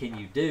then what can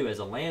you do as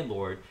a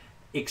landlord,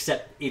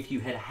 except if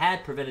you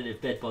had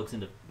preventative bed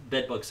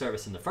bug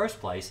service in the first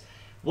place?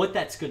 What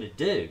that's going to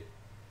do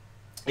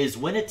is,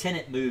 when a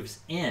tenant moves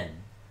in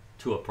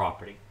to a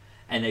property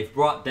and they've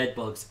brought bed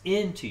bugs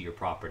into your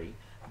property,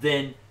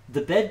 then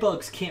the bed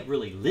bugs can't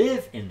really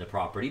live in the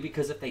property,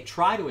 because if they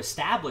try to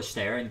establish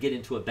there and get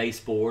into a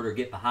baseboard or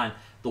get behind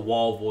the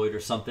wall void or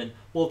something,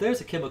 well,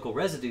 there's a chemical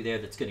residue there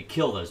that's going to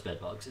kill those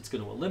bed bugs. It's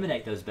going to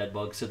eliminate those bed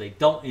bugs so they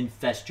don't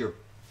infest your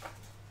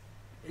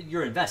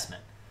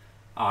investment.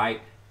 All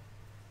right?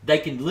 They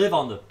can live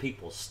on the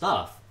people's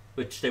stuff,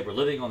 which they were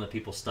living on the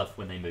people's stuff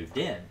when they moved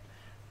in,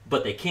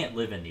 but they can't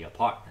live in the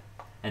apartment,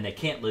 and they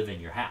can't live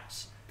in your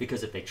house,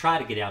 because if they try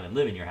to get out and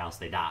live in your house,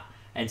 they die.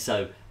 And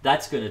so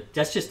that's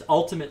just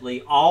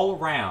ultimately, all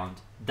around,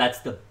 that's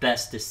the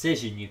best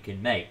decision you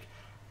can make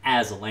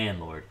as a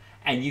landlord.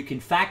 And you can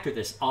factor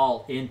this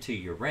all into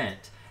your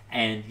rent.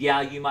 And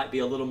yeah, you might be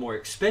a little more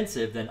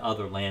expensive than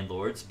other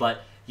landlords,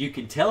 but you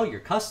can tell your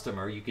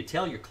customer, you could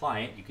tell your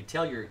client, you could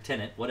tell your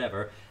tenant,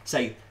 whatever,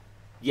 say,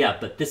 yeah,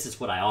 but this is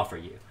what I offer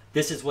you.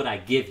 This is what I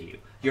give you.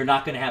 You're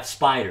not going to have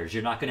spiders.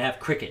 You're not going to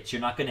have crickets.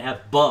 You're not going to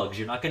have bugs.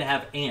 You're not going to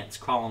have ants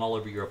crawling all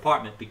over your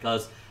apartment,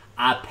 because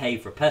I pay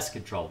for pest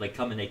control. They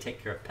come and they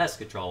take care of pest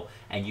control,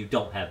 and you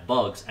don't have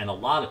bugs. And a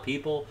lot of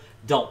people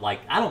don't like,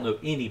 I don't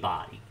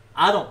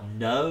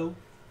know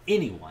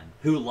anyone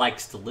who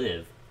likes to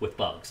live with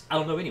bugs. I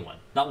don't know anyone.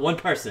 Not one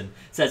person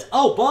says,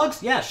 oh,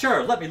 bugs? Yeah,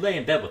 sure. Let me lay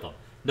in bed with them.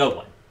 No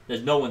one.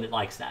 There's no one that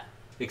likes that,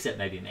 except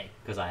maybe me,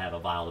 because I have a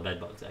vial of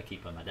bed bugs that I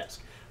keep on my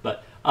desk.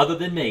 But other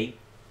than me,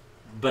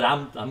 but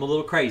I'm a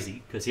little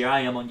crazy, because here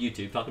I am on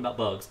YouTube talking about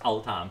bugs all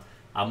the time.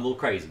 I'm a little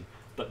crazy,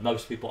 but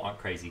most people aren't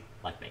crazy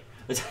like me.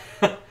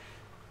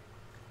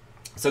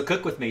 So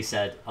Cook With Me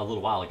said a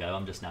little while ago,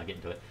 I'm just now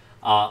getting to it,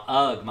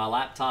 ugh, my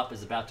laptop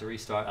is about to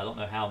restart. I don't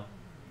know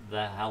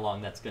how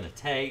long that's going to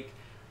take.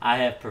 I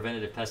have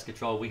preventative pest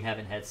control. We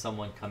haven't had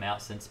someone come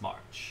out since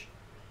March.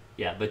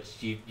 Yeah,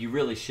 but you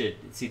really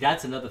should. See,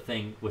 that's another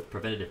thing with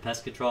preventative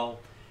pest control.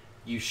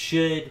 You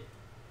should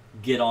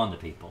get on to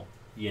people,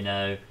 you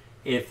know.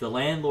 If the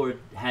landlord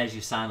has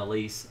you sign a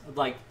lease,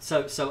 like,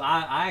 so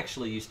I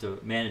actually used to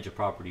manage a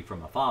property for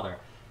my father,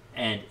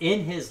 and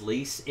in his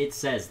lease, it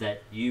says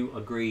that you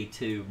agree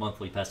to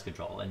monthly pest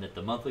control, and that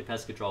the monthly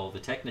pest control, the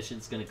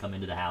technician's going to come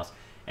into the house,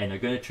 and they're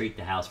going to treat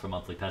the house for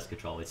monthly pest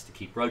control. It's to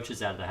keep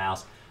roaches out of the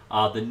house.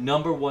 The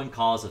number one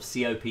cause of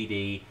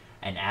COPD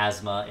and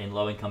asthma in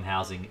low-income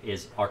housing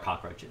are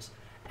cockroaches.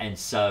 And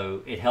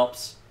so it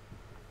helps,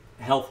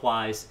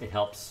 health-wise, it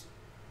helps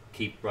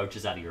keep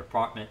roaches out of your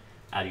apartment,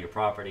 out of your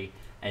property.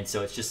 And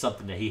so it's just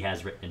something that he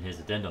has written in his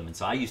addendum. And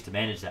so I used to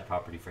manage that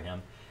property for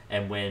him.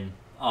 And when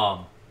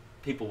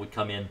people would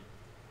come in,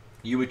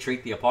 you would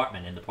treat the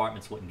apartment, and the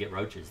apartments wouldn't get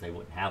roaches. They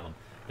wouldn't have them.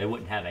 They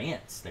wouldn't have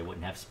ants. They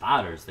wouldn't have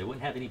spiders. They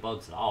wouldn't have any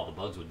bugs at all. The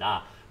bugs would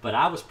die. But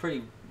I was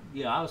pretty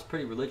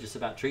religious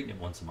about treating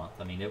it once a month.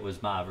 I mean, it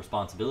was my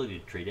responsibility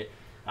to treat it.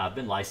 I've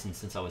been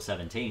licensed since I was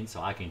 17,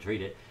 so I can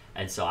treat it.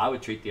 And so I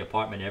would treat the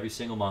apartment every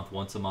single month,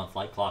 once a month,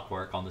 like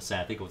clockwork on the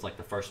Saturday. I think it was like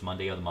the first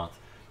Monday of the month.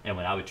 And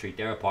when I would treat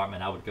their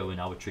apartment, I would go in,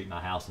 I would treat my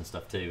house and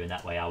stuff too. And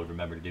that way I would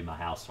remember to do my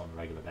house on a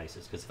regular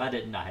basis. Because if I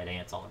didn't, I had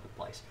ants all over the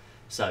place.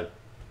 So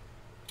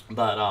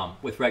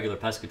But with regular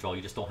pest control,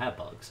 you just don't have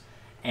bugs.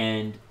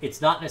 And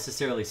it's not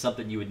necessarily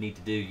something you would need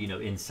to do,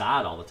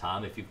 inside all the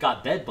time. If you've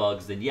got bed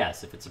bugs, then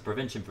yes. If it's a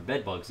prevention for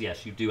bed bugs,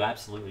 yes, you do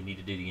absolutely need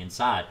to do the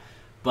inside.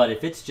 But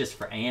if it's just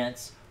for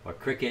ants or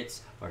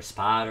crickets or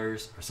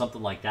spiders or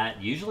something like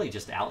that, usually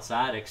just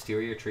outside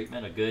exterior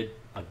treatment,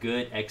 a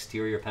good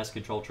exterior pest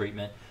control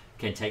treatment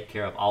can take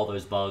care of all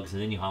those bugs.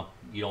 And then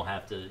you don't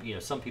have to,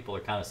 some people are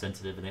kind of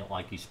sensitive and they don't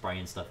like you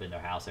spraying stuff in their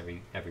house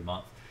every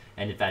month.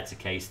 And if that's the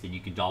case, then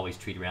you can always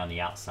treat around the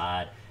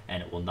outside,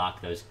 and it will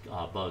knock those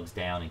bugs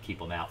down and keep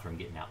them out from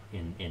getting out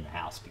in the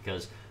house.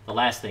 Because the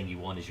last thing you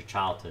want is your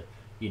child to,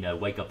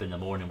 wake up in the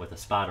morning with a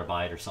spider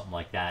bite or something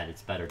like that.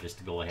 It's better just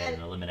to go ahead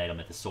and eliminate them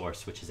at the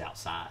source, which is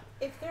outside.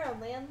 If they're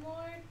a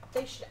landlord,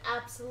 they should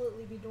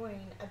absolutely be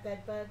doing a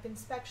bed bug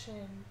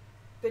inspection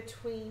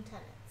between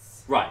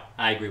tenants. Right,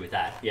 I agree with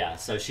that. Yeah,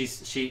 so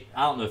she.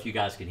 I don't know if you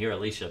guys can hear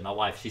Alicia, my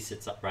wife. She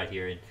sits up right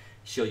here, and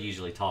she'll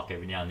usually talk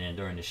every now and then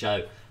during the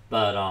show.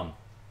 But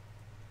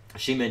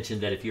she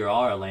mentioned that if you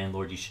are a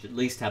landlord, you should at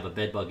least have a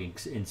bed bug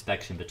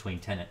inspection between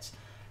tenants.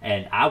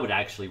 And I would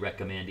actually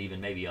recommend even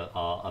maybe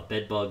a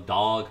bed bug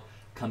dog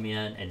come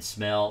in and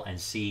smell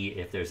and see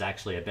if there's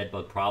actually a bed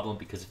bug problem,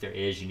 because if there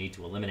is, you need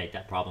to eliminate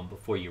that problem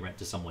before you rent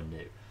to someone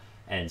new.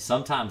 And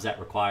sometimes that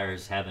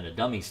requires having a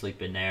dummy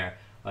sleep in there,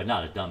 or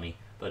not a dummy,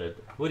 but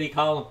what do you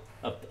call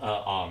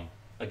them?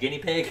 A guinea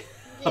pig,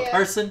 Yeah. A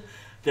person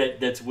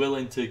that's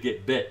willing to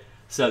get bit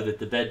so that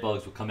the bed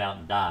bugs will come out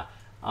and die.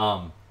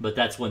 But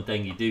that's one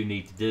thing you do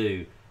need to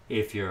do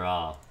if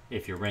you're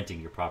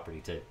renting your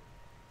property too.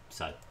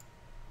 So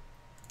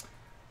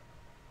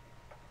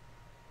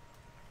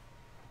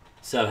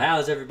how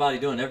is everybody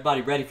doing?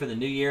 Everybody ready for the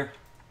new year?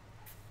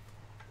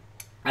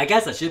 I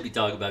guess I should be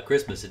talking about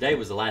Christmas. Today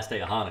was the last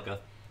day of Hanukkah,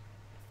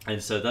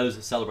 and so those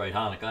that celebrate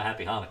Hanukkah,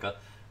 happy Hanukkah.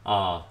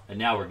 And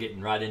now we're getting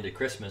right into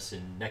Christmas,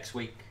 and next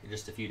week,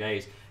 just a few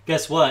days.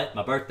 Guess what?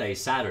 My birthday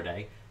is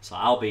Saturday, so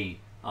I'll be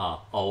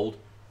old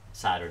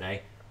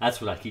Saturday. That's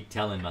what I keep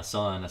telling my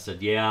son. I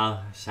said,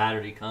 yeah,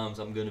 Saturday comes,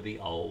 I'm going to be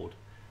old.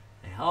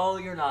 And, oh,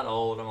 you're not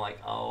old. I'm like,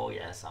 oh,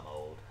 yes, I'm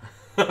old.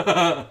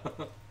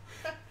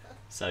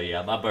 So,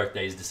 yeah, my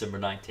birthday is December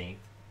 19th.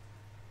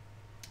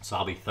 So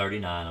I'll be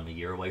 39. I'm a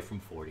year away from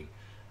 40.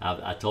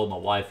 I told my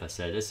wife, I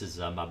said, this is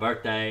my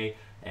birthday,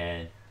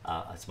 and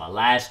it's my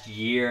last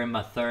year in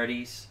my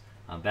 30s.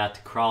 I'm about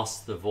to cross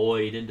the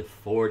void into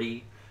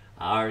 40.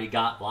 I already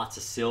got lots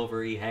of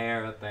silvery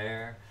hair up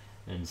there.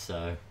 And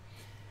so...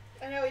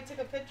 I know we took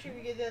a picture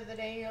of you the other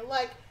day, and you're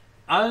like...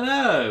 I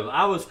know.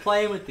 I was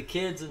playing with the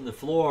kids on the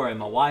floor, and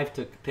my wife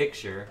took a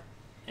picture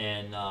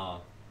and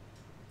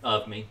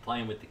of me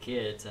playing with the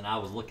kids, and I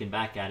was looking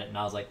back at it, and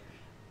I was like,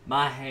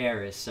 my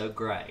hair is so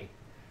gray.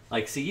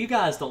 Like, see, you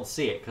guys don't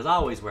see it, because I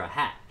always wear a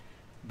hat.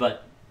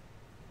 But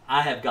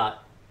I have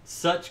got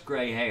such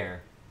gray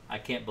hair, I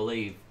can't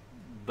believe,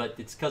 but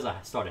it's because I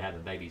started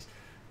having babies.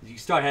 You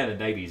start having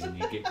babies and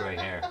you get gray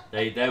hair.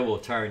 They will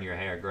turn your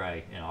hair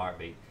gray in a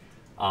heartbeat.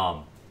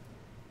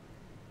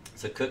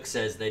 So Cook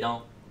says they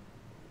don't.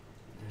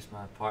 There's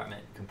my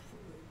apartment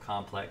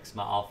complex.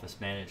 My office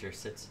manager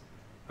sits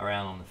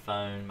around on the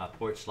phone. My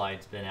porch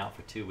light's been out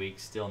for 2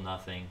 weeks, still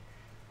nothing.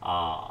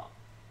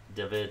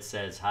 David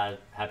says, hi,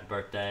 happy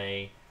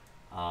birthday.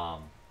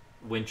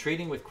 When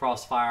treating with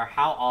Crossfire,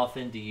 how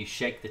often do you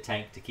shake the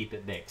tank to keep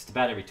it mixed?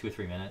 About every 2 or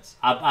 3 minutes.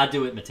 I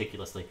do it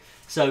meticulously.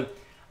 So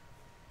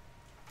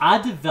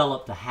I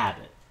developed the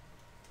habit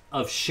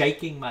of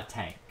shaking my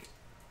tank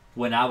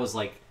when I was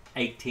like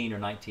 18 or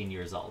 19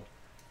 years old,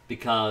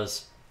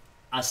 because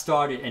I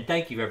started, and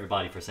thank you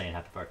everybody for saying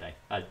happy birthday.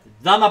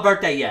 It's not my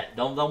birthday yet.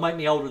 Don't make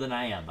me older than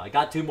I am. I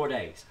got 2 more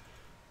days.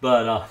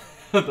 But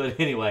but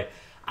anyway,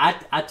 I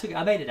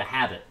made it a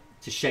habit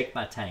to shake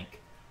my tank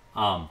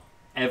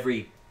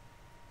every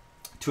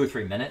 2 or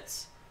 3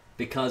 minutes,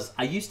 because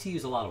I used to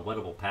use a lot of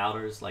wettable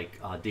powders like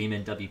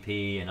Demon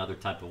WP and other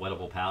type of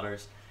wettable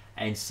powders.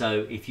 And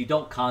so if you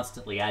don't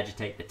constantly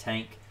agitate the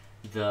tank,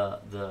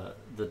 the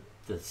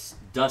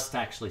dust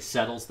actually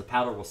settles. The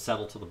powder will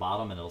settle to the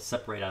bottom and it'll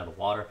separate out of the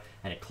water,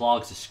 and it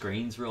clogs the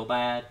screens real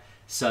bad.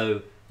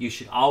 So you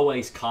should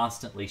always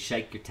constantly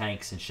shake your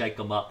tanks and shake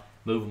them up,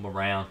 move them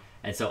around.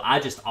 And so I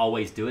just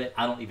always do it.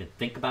 I don't even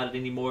think about it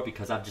anymore,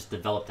 because I've just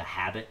developed a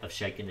habit of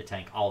shaking the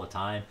tank all the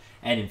time.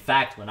 And in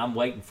fact, when I'm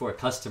waiting for a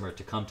customer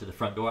to come to the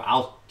front door,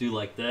 I'll do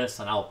like this,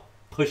 and I'll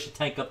push the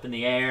tank up in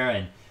the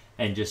air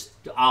and just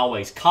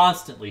always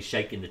constantly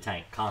shaking the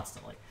tank,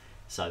 constantly.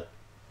 So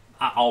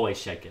I always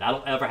shake it. I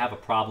don't ever have a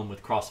problem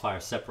with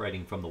Crossfire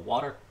separating from the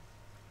water,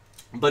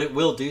 but it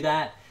will do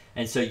that.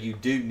 And so you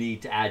do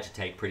need to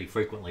agitate pretty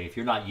frequently. If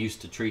you're not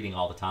used to treating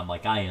all the time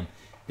like I am,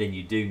 then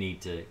you do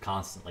need to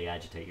constantly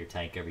agitate your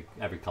tank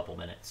every couple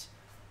minutes.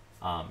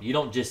 You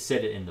don't just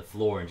sit it in the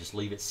floor and just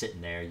leave it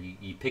sitting there.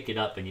 You pick it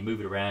up and you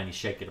move it around, you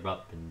shake it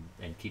up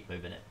and keep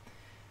moving it.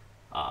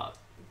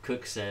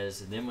 Cook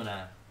says, and then when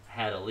I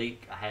had a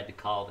leak, I had to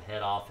call the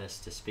head office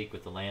to speak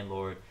with the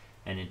landlord,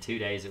 and in 2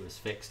 days it was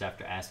fixed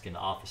after asking the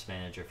office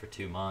manager for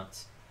 2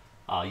 months.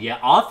 Yeah,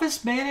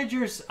 office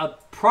managers,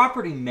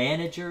 property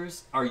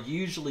managers are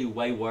usually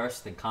way worse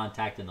than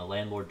contacting the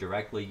landlord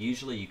directly.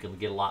 Usually you can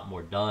get a lot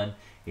more done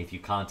if you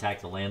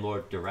contact the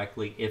landlord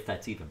directly, if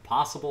that's even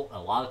possible.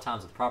 A lot of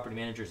times with property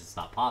managers, it's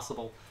not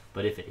possible.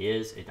 But if it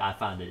is, I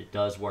find that it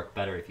does work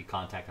better if you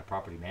contact a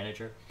property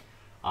manager.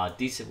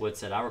 Decent Wood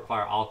said, I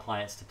require all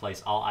clients to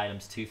place all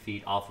items 2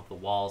 feet off of the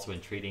walls when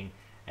treating,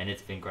 and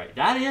it's been great.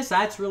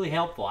 That's really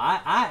helpful.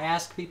 I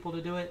ask people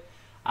to do it.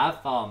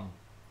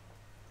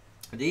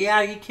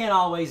 Yeah, you can't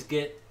always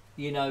get,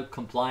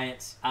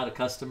 compliance out of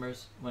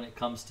customers when it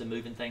comes to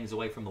moving things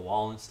away from the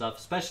wall and stuff,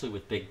 especially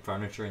with big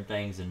furniture and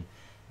things. And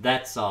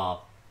that's, I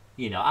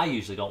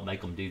usually don't make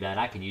them do that.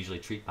 I can usually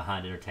treat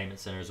behind entertainment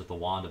centers with the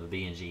wand of a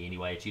B&G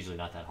anyway. It's usually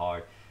not that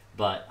hard.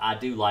 But I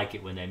do like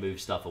it when they move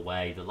stuff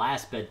away. The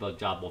last bedbug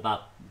job, well,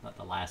 not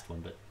the last one,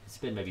 but it's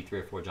been maybe 3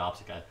 or 4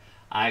 jobs ago.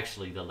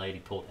 The lady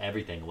pulled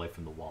everything away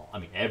from the wall. I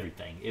mean,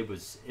 everything. It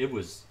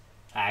was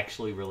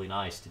actually really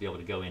nice to be able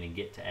to go in and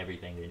get to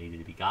everything that needed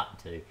to be gotten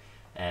to,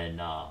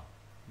 and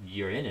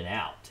you're in and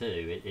out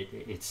too.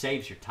 It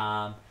saves your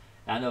time.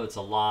 I know it's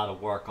a lot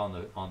of work on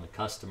the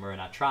customer, and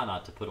I try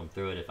not to put them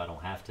through it if I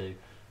don't have to,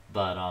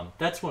 but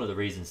that's one of the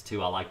reasons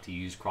too I like to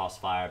use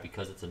Crossfire,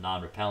 because it's a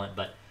non-repellent.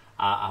 But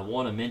I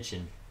want to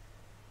mention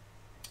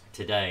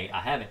today, I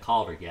haven't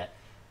called her yet,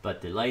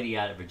 but the lady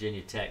out at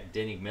Virginia Tech,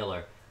 Denny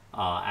Miller,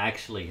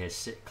 actually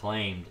has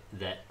claimed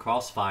that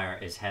Crossfire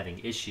is having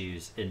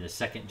issues in the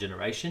 2nd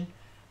generation,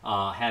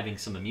 having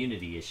some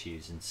immunity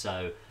issues. And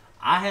so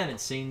I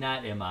haven't seen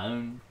that in my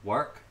own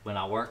work. When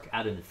I work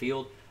out in the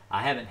field,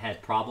 I haven't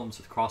had problems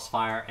with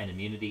Crossfire and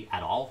immunity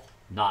at all.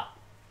 Not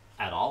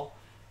at all.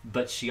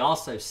 But she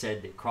also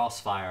said that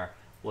Crossfire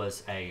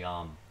was a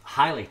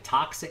highly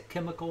toxic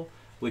chemical,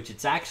 which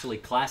it's actually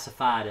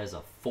classified as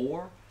a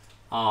 4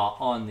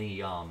 on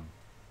the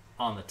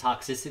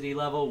toxicity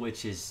level,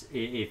 which is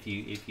if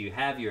you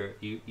have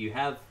you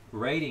have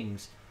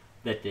ratings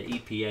that the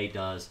EPA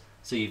does.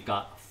 So you've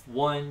got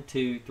 1,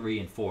 2, 3,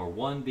 and 4.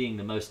 1 being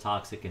the most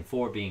toxic, and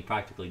 4 being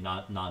practically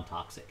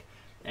non-toxic.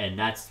 And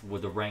that's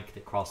where the rank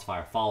that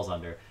Crossfire falls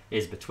under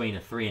is between a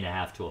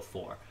 3.5 to a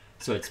 4.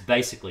 So it's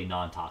basically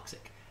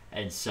non-toxic.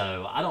 And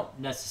so I don't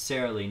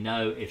necessarily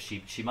know if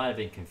she might have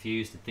been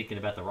confused and thinking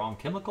about the wrong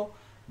chemical,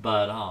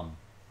 but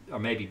or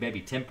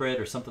maybe temperate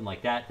or something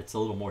like that. That's a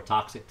little more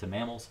toxic to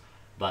mammals.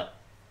 But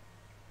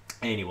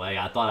anyway,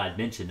 I thought I'd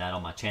mention that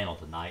on my channel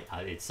tonight.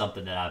 It's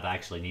something that I've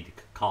actually need to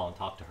call and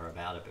talk to her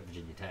about up at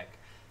Virginia Tech,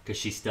 because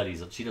she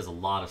does a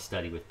lot of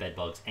study with bed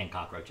bugs and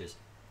cockroaches.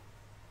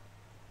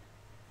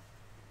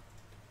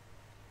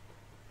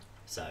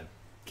 So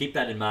keep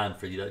that in mind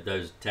for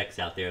those techs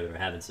out there that are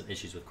having some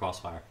issues with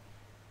Crossfire.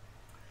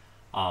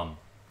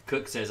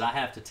 Cook says, I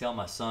have to tell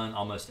my son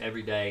almost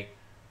every day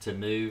to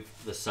move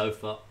the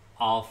sofa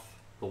off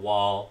the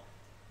wall.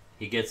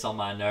 He gets on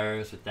my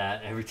nerves with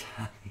that every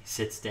time he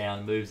sits down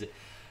and moves it.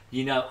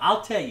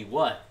 I'll tell you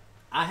what.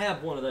 I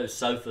have one of those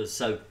sofas,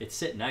 so it's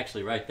sitting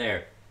actually right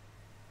there.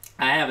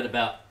 I have it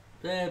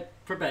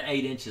for about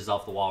 8 inches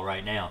off the wall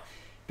right now,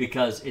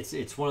 because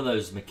it's one of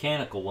those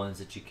mechanical ones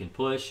that you can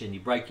push and you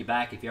break your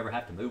back if you ever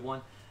have to move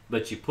one.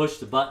 But you push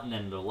the button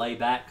and it'll lay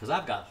back, because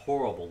I've got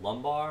horrible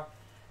lumbar.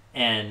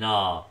 And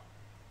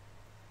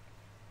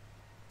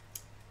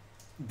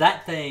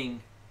that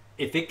thing,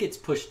 if it gets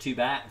pushed too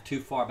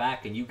far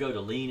back and you go to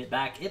lean it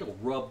back, it'll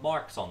rub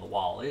marks on the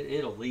wall.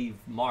 It'll leave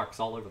marks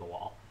all over the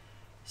wall.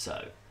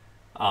 So,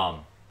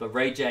 but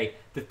Ray J,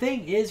 the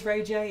thing is,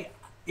 Ray J,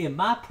 in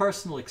my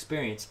personal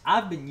experience,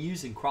 I've been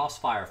using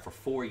Crossfire for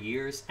 4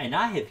 years, and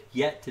I have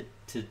yet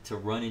to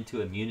run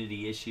into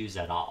immunity issues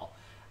at all.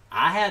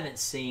 I haven't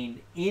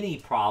seen any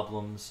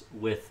problems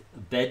with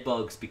bed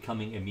bugs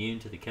becoming immune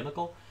to the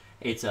chemical.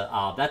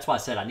 That's why I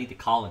said I need to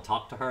call and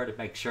talk to her to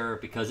make sure,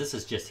 because this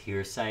is just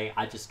hearsay.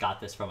 I just got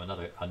this from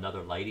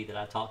another lady that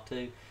I talked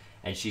to,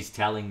 and she's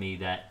telling me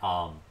that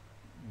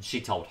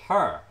she told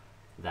her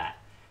that.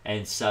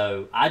 And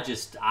so I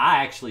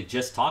actually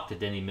just talked to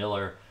Denny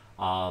Miller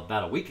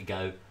about a week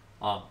ago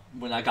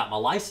when I got my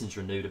license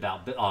renewed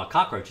about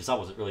cockroaches. I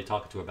wasn't really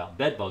talking to her about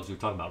bed bugs. We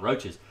were talking about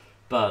roaches,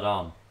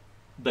 but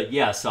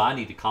yeah. So I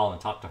need to call and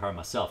talk to her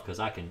myself, because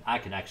I can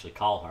actually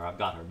call her. I've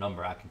got her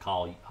number. I can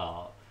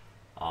call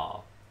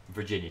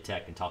Virginia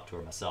Tech and talk to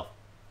her myself.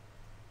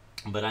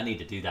 But I need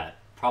to do that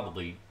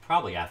probably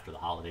after the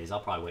holidays. I'll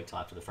probably wait till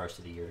after the first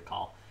of the year to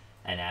call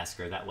and ask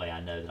her. That way I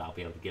know that I'll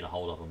be able to get a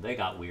hold of them. They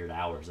got weird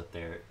hours up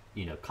there.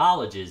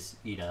 Colleges,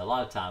 a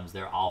lot of times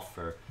they're off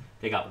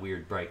they got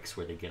weird breaks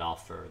where they get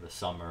off for the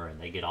summer and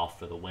they get off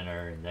for the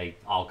winter, and they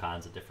all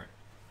kinds of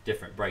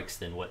different breaks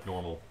than what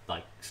normal,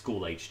 like,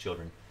 school age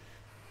children.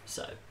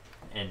 So,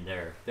 and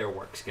their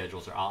work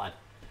schedules are odd.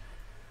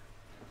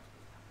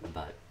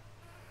 But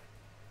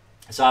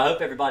so I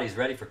hope everybody's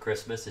ready for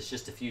Christmas. It's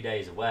just a few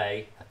days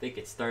away. I think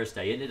it's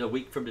Thursday. Isn't it a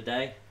week from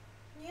today?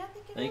 Yeah,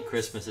 I think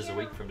Christmas is a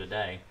week from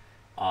today.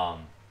 I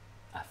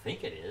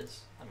think it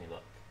is. Let me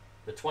look.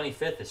 The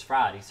 25th is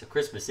Friday, so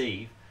Christmas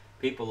Eve.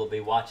 People will be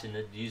watching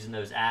it, using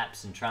those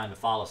apps and trying to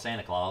follow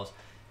Santa Claus.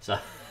 So,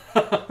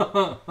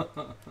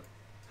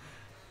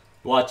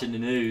 watching the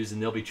news,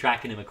 and they'll be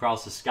tracking him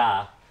across the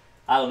sky.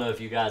 I don't know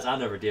if you guys, I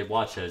never did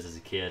watch those as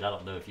a kid. I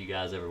don't know if you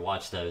guys ever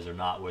watched those or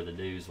not, where the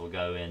news will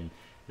go and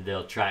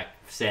they'll track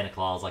Santa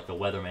Claus, like the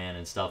weatherman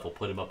and stuff, will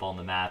put him up on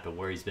the map and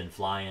where he's been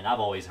flying. I've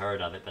always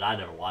heard of it, but I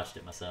never watched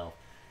it myself.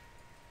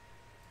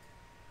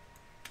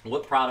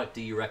 What product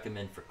do you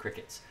recommend for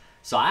crickets?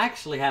 So I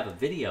actually have a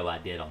video I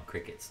did on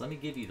crickets. Let me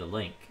give you the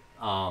link.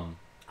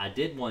 I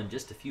did one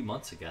just a few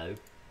months ago.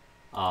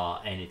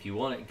 And if you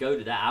want to go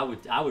to that,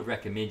 I would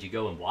recommend you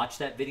go and watch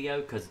that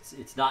video, because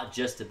it's not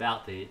just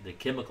about the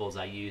chemicals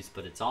I use,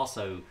 but it's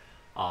also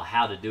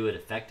how to do it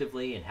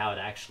effectively and how it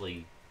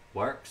actually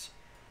works.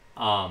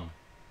 Let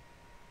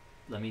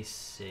me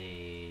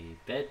see.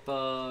 Bed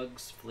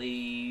bugs,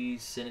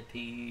 fleas,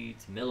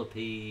 centipedes,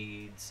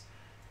 millipedes.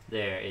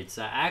 There, it's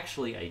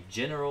actually a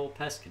general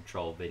pest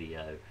control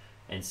video,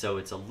 and so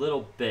it's a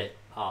little bit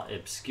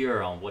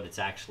obscure on what it's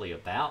actually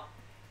about.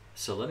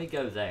 So let me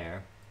go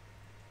there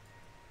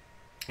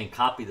and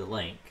copy the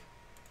link,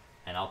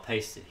 and I'll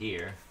paste it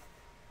here.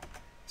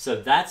 So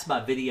that's my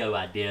video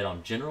I did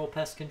on general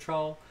pest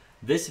control.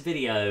 This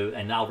video,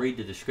 and I'll read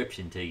the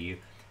description to you.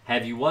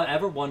 Have you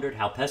ever wondered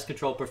how pest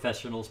control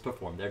professionals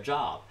perform their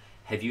job?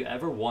 Have you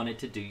ever wanted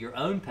to do your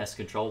own pest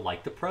control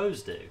like the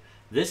pros do?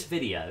 This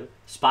video,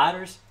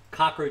 spiders,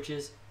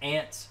 cockroaches,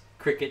 ants,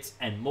 crickets,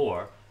 and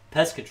more,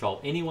 pest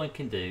control anyone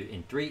can do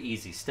in 3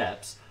 easy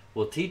steps,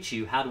 will teach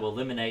you how to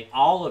eliminate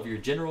all of your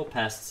general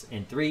pests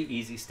in 3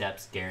 easy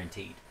steps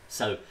guaranteed.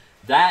 So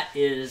that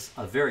is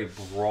a very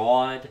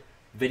broad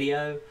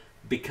video,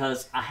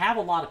 because I have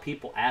a lot of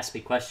people ask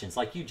me questions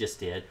like you just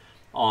did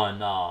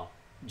on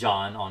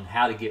John, on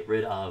how to get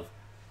rid of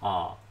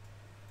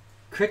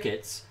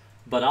crickets,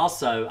 but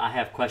also I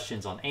have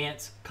questions on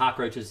ants,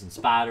 cockroaches, and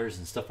spiders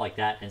and stuff like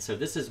that. And so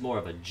this is more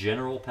of a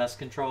general pest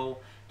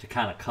control to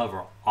kind of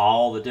cover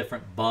all the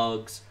different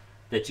bugs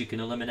that you can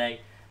eliminate.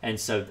 And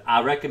so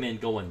I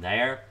recommend going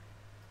there.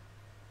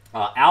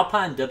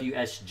 Alpine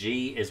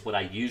WSG is what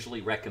I usually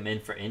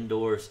recommend for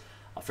indoors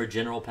for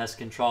general pest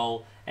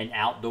control, and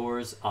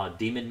outdoors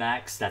Demon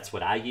Max, that's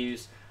what I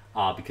use,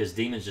 because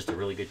Demon's just a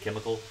really good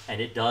chemical and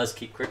it does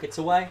keep crickets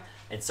away.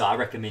 And so I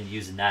recommend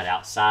using that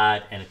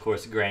outside, and of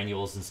course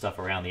granules and stuff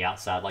around the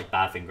outside, like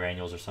Bifin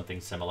granules or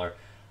something similar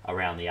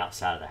around the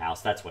outside of the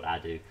house. That's what I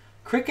do.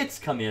 Crickets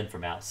come in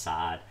from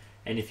outside,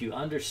 and if you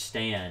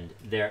understand,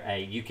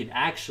 you can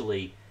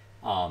actually,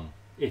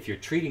 if you're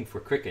treating for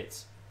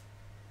crickets,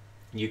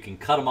 you can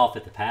cut them off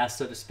at the pass,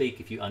 so to speak,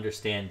 if you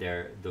understand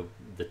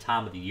the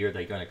time of the year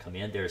they're going to come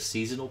in. They're a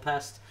seasonal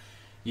pest.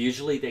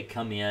 Usually they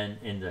come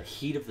in the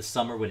heat of the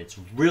summer when it's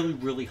really,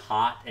 really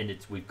hot, and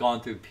we've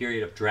gone through a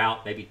period of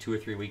drought, maybe 2 or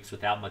 3 weeks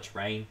without much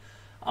rain.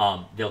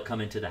 They'll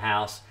come into the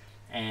house,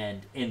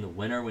 and in the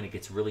winter when it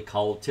gets really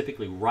cold,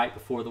 typically right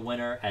before the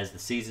winter, as the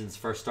seasons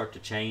first start to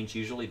change,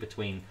 usually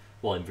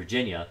in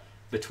Virginia,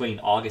 between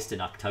August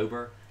and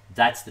October,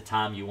 that's the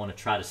time you want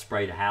to try to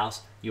spray the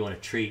house. You want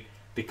to treat,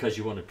 because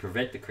you want to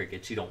prevent the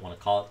crickets. You don't want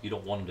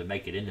them to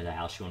make it into the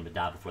house. You want them to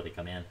die before they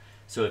come in.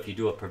 So if you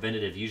do a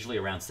preventative, usually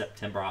around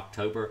September,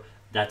 October,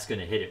 that's going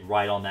to hit it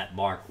right on that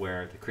mark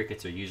where the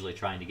crickets are usually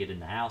trying to get in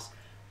the house.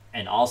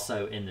 And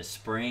also in the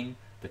spring,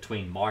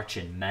 between March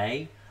and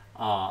May,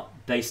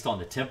 based on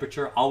the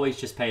temperature, always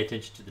just pay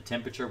attention to the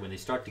temperature. When they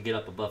start to get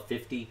up above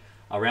 50,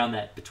 around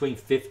that, between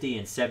 50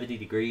 and 70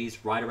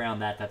 degrees, right around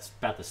that, that's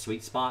about the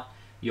sweet spot,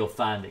 you'll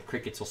find that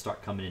crickets will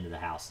start coming into the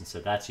house. And so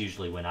that's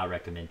usually when I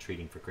recommend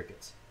treating for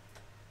crickets.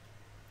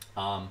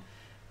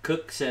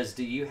 Cook says,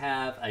 do you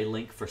have a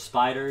link for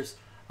spiders?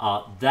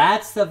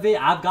 That's the video.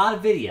 I've got a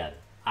video.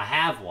 I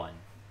have one.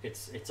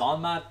 It's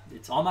on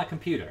my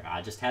computer.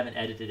 I just haven't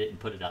edited it and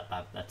put it up.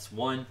 That's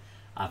one.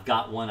 I've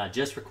got one I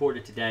just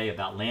recorded today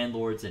about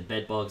landlords and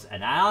bed bugs,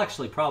 and I'll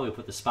actually probably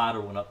put the spider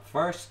one up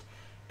first,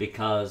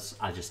 because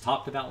I just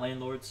talked about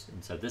landlords,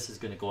 and so this is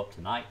going to go up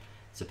tonight,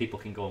 so people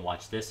can go and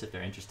watch this if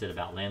they're interested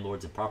about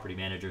landlords and property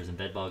managers and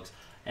bed bugs.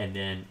 And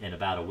then in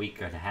about a week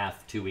and a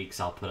half, 2 weeks,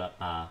 I'll put up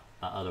my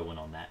other one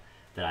on that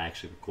I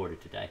actually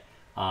recorded today.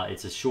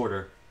 It's a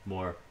shorter,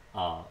 more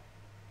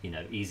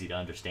easy to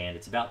understand.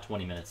 It's about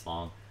 20 minutes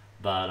long,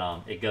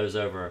 but it goes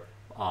over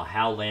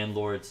how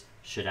landlords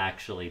should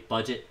actually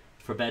budget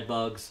for bed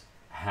bugs,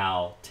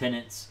 how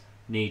tenants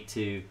need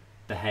to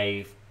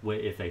behave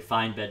if they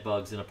find bed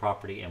bugs in a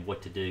property, and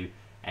what to do,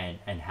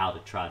 and how to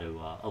try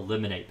to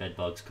eliminate bed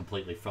bugs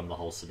completely from the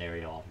whole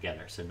scenario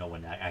altogether, so no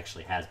one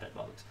actually has bed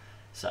bugs.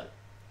 So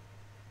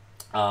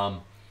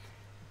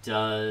do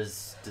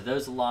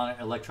those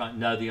electronic?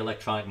 No, the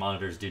electronic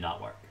monitors do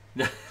not work.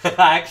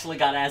 I actually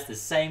got asked the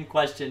same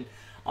question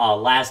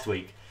last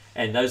week,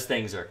 and those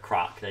things are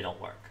crock. They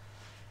don't work.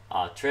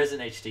 Trez in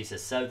HD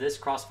says, so this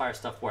Crossfire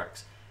stuff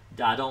works.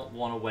 I don't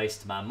want to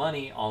waste my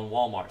money on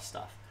Walmart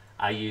stuff.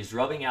 I use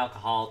rubbing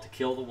alcohol to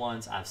kill the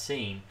ones I've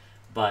seen,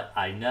 but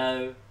I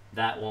know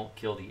that won't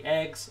kill the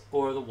eggs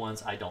or the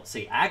ones I don't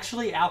see.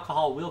 Actually,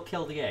 alcohol will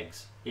kill the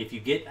eggs. If you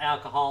get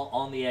alcohol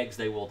on the eggs,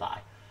 they will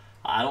die.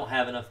 I don't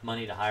have enough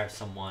money to hire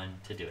someone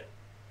to do it.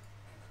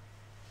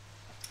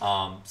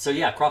 So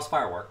yeah,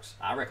 Crossfire works.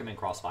 I recommend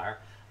Crossfire.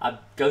 I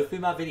go through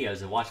my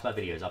videos and watch my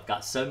videos. I've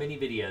got so many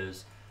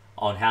videos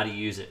on how to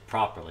use it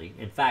properly.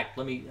 In fact,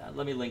 let me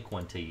link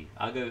one to you.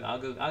 I'll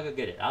go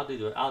get it. I'll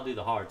do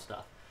the hard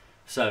stuff.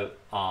 So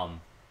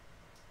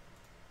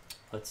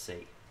let's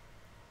see.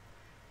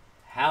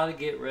 How to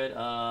get rid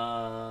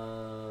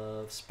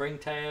of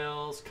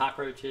springtails,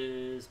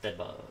 cockroaches,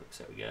 bedbugs.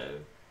 There we go.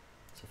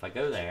 So if I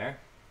go there,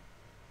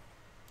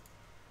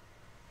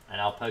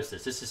 and I'll post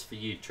this. This is for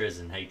you,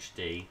 Trizin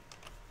HD.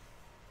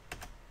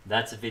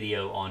 That's a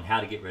video on how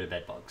to get rid of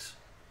bedbugs.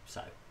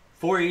 So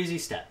 4 easy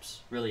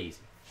steps, really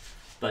easy.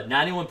 But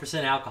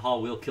 91%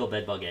 alcohol will kill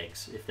bedbug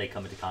eggs. If they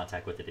come into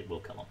contact with it, it will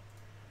kill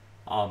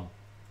them.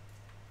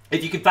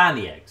 If you can find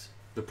the eggs.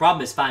 The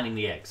problem is finding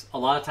the eggs. A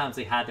lot of times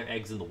they hide their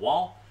eggs in the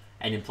wall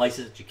and in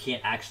places that you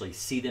can't actually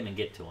see them and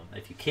get to them.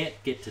 If you can't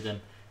get to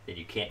them, then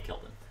you can't kill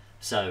them.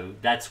 So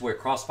that's where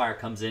Crossfire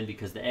comes in,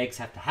 because the eggs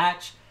have to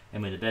hatch,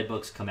 and when the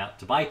bedbugs come out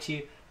to bite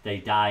you, they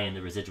die in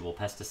the residual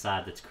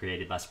pesticide that's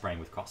created by spraying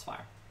with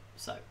Crossfire.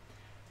 So,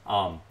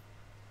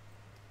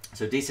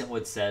 so Decent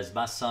Wood says,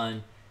 my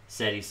son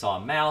said he saw a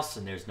mouse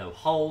and there's no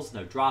holes,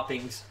 no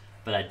droppings,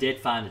 but I did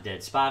find the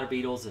dead spider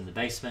beetles in the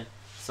basement,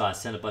 so I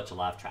sent a bunch of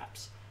live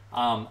traps.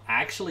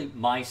 Actually,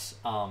 mice,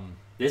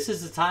 this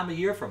is the time of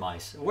year for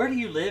mice. Where do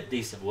you live,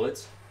 Decent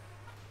Woods?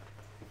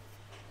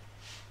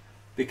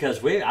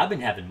 Because I've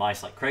been having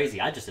mice like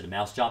crazy. I just did a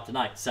mouse job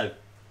tonight. So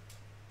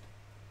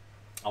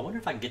I wonder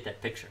if I can get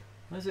that picture.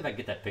 Let's see if I can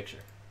get that picture.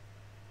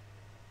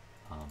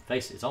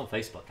 It's on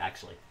Facebook,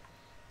 actually.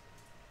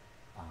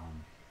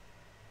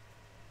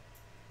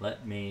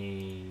 Let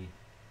me...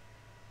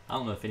 I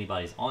don't know if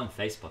anybody's on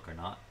Facebook or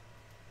not,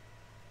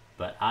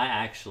 but I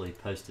actually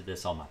posted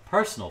this on my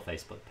personal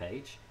Facebook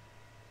page.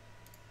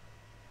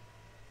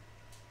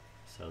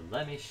 So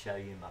let me show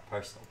you my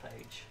personal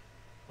page.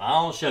 I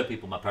don't show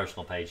people my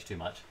personal page too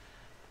much.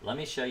 Let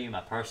me show you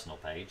my personal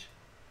page.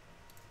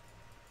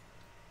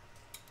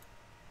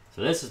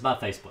 So this is my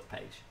Facebook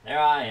page. There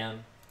I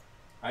am,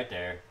 right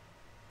there,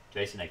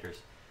 Jason Akers.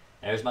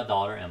 There's my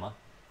daughter, Emma.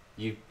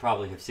 You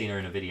probably have seen her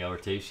in a video or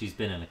two. She's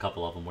been in a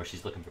couple of them where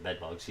she's looking for bed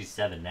bugs. She's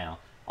 7 now,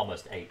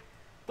 almost 8.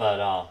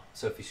 But,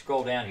 so if you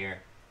scroll down here,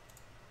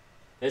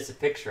 this is a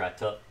picture I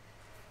took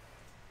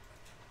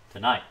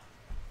tonight.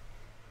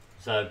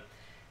 So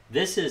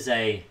this is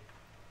a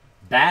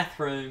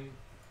bathroom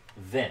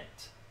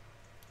vent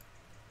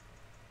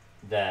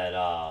that,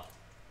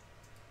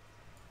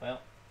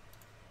 well,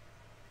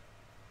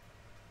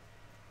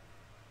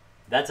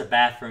 that's a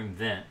bathroom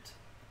vent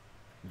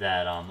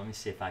that, let me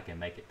see if I can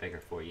make it bigger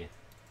for you.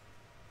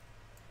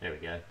 There we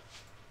go.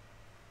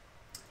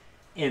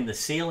 In the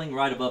ceiling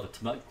right above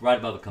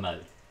a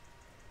commode.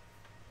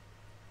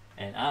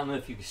 And I don't know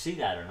if you can see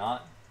that or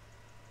not.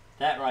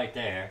 That right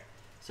there.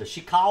 So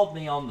she called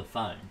me on the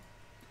phone,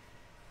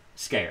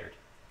 scared,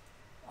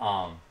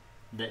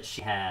 that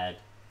she had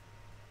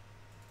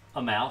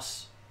a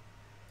mouse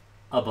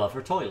above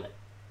her toilet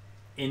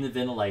in the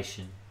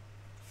ventilation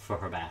for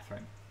her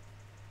bathroom.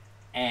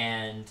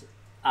 And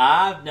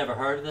I've never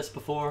heard of this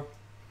before.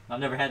 I've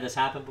never had this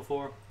happen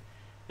before.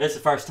 This is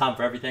the first time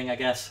for everything, I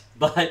guess.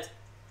 But,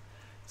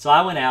 so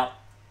I went out,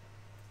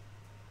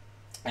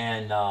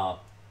 and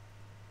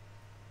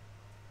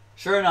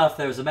sure enough,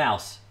 there was a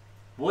mouse.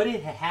 What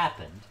had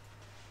happened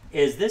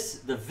is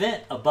the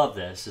vent above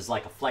this is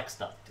like a flex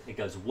duct. It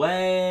goes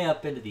way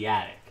up into the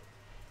attic.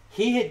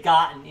 He had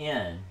gotten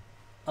in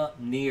up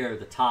near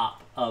the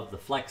top of the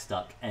flex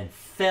duct and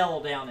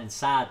fell down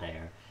inside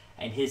there,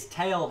 and his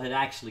tail had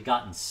actually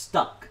gotten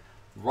stuck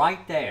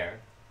right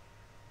there.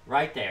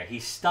 Right there.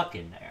 He's stuck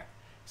in there.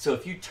 So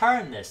if you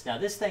turn this, now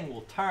this thing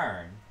will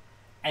turn,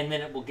 and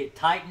then it will get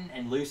tightened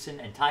and loosen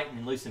and tighten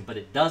and loosen, but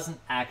it doesn't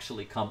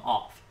actually come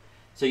off.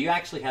 So you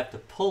actually have to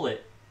pull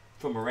it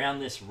from around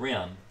this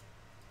rim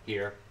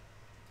here,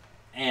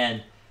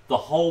 and the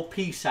whole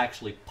piece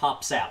actually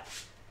pops out.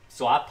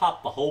 So I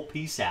popped the whole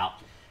piece out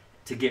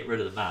to get rid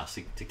of the mouse,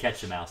 to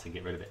catch the mouse and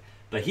get rid of it.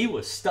 But he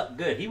was stuck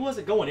good. He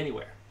wasn't going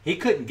anywhere. He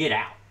couldn't get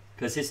out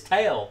because his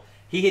tail,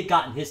 he had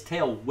gotten his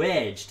tail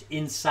wedged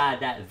inside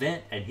that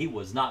vent, and he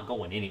was not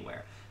going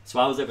anywhere. So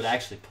I was able to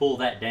actually pull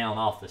that down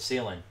off the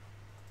ceiling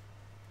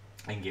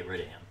and get rid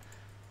of him.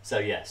 So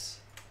yes,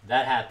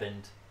 that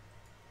happened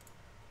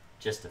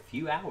just a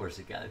few hours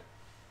ago.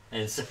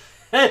 And so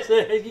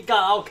you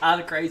got all kind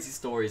of crazy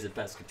stories in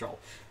pest control.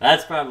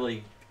 That's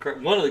probably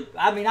one of the,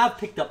 I mean, I've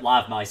picked up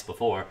live mice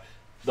before,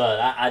 but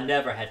I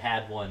never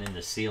had one in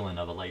the ceiling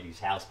of a lady's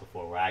house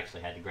before where I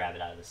actually had to grab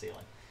it out of the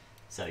ceiling.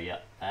 So yeah,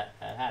 that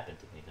happened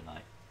to me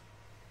tonight.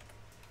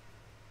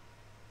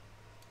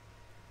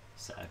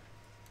 So.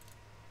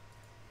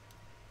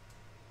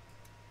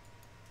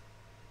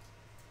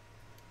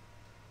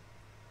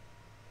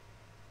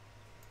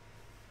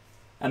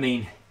 I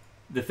mean,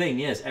 the thing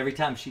is, every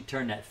time she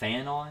turned that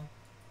fan on,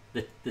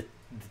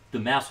 the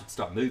mouse would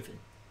start moving.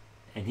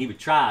 And he would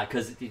try,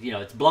 because, you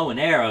know, it's blowing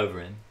air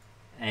over him.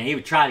 And he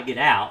would try to get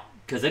out,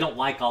 because they don't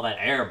like all that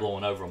air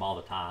blowing over them all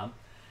the time.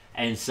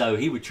 And so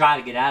he would try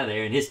to get out of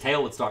there, and his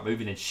tail would start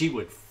moving, and she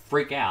would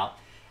freak out.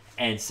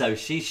 And so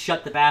she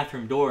shut the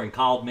bathroom door and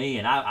called me,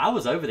 and I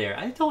was over there.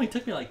 It only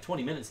took me like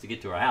 20 minutes to get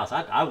to her house.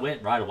 I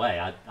went right away.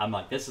 I'm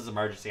like, this is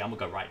emergency. I'm going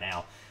to go right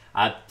now.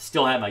 I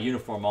still had my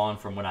uniform on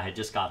from when I had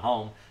just got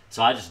home,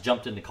 so I just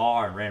jumped in the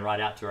car and ran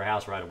right out to her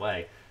house right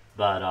away.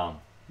 But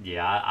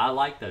yeah, I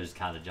like those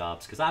kind of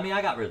jobs because, I mean,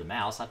 I got rid of the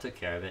mouse. I took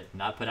care of it,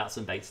 and I put out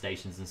some bait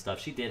stations and stuff.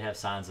 She did have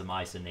signs of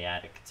mice in the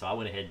attic, so I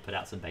went ahead and put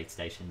out some bait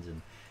stations,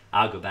 and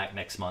I'll go back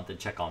next month and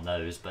check on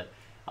those. But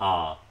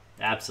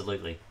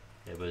absolutely,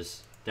 it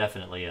was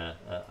definitely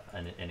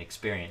an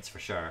experience for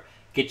sure.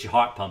 Get your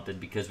heart pumping,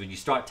 because when you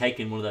start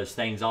taking one of those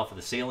things off of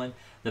the ceiling,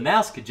 the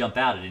mouse could jump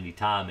out at any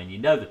time, and you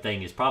know the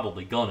thing is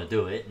probably going to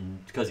do it,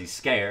 and because he's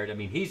scared. I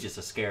mean, he's just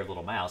a scared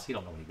little mouse. He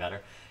don't know any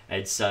better.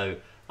 And so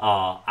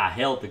I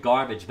held the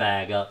garbage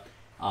bag up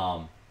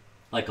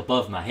like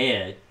above my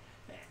head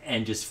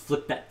and just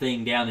flipped that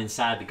thing down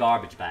inside the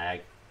garbage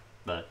bag.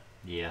 But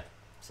yeah,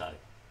 so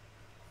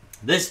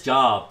this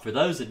job, for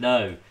those that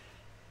know,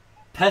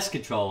 pest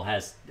control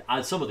has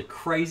some of the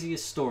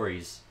craziest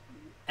stories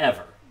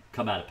ever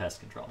come out of pest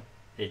control.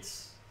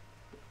 It's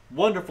a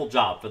wonderful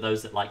job for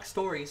those that like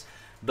stories.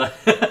 But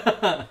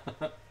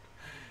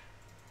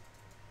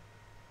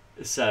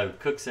so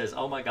Cook says,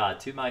 oh my God,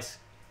 2 mice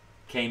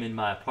came in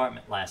my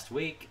apartment last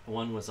week.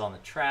 One was on the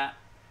trap,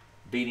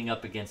 beating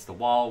up against the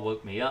wall,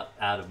 woke me up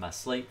out of my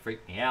sleep,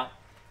 freaked me out.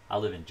 I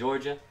live in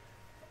Georgia.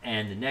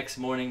 And the next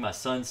morning, my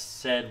son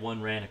said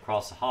one ran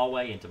across the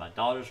hallway into my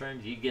daughter's room.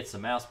 You get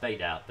some mouse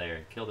bait out there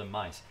and kill them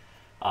mice.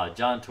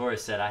 John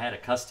Torres said, I had a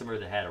customer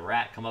that had a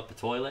rat come up the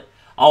toilet.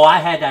 Oh, I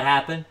had that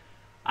happen.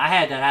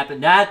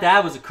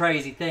 That was a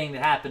crazy thing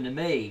that happened to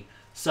me.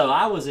 So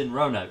I was in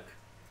Roanoke.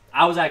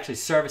 I was actually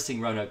servicing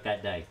Roanoke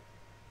that day.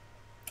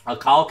 A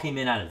call came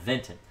in out of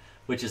Vinton,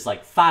 which is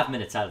like 5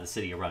 minutes out of the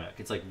city of Roanoke.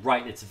 It's like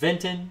it's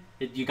Vinton.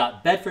 You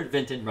got Bedford,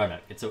 Vinton,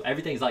 Roanoke. And so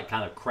everything's like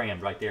kind of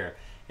crammed right there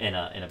in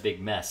a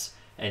big mess.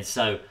 And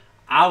so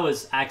I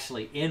was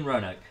actually in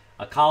Roanoke.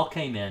 A call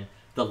came in.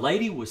 The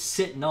lady was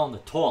sitting on the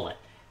toilet,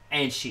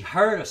 and she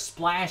heard a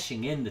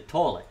splashing in the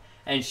toilet.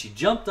 And she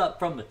jumped up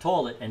from the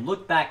toilet and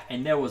looked back,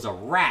 and there was a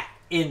rat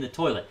in the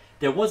toilet.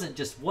 There wasn't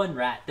just one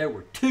rat. There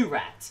were 2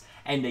 rats.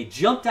 And they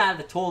jumped out of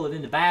the toilet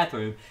in the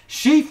bathroom.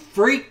 She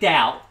freaked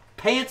out,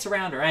 pants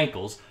around her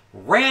ankles,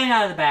 ran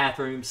out of the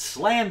bathroom,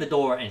 slammed the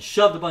door, and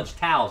shoved a bunch of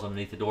towels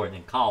underneath the door, and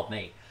then called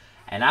me.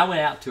 And I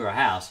went out to her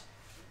house,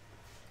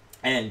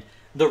 and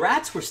the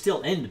rats were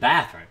still in the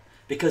bathroom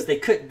because they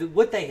couldn't.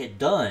 What they had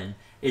done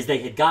is they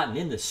had gotten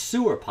in the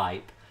sewer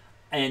pipe,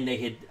 and they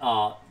had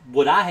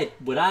what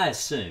I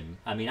assume.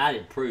 I mean, I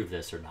didn't prove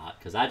this or not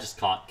because I just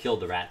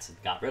killed the rats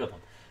and got rid of them.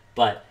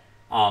 But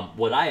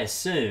what I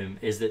assume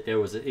is that it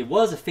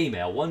was a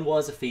female. One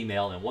was a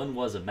female and one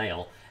was a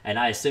male. And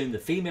I assume the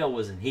female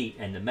was in heat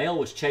and the male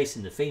was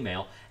chasing the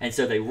female. And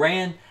so they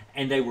ran,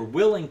 and they were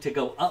willing to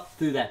go up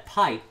through that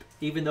pipe,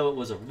 even though it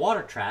was a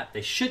water trap.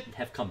 They shouldn't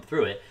have come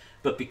through it.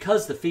 But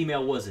because the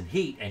female was in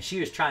heat and she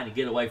was trying to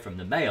get away from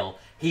the male,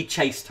 he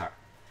chased her.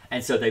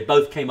 And so they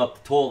both came up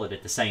the toilet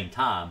at the same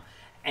time.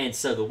 And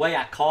so the way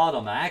I caught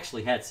them, I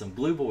actually had some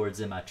glue boards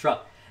in my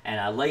truck. And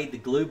I laid the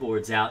glue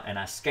boards out, and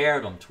I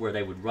scared them to where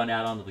they would run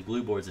out onto the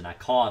glue boards, and I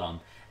caught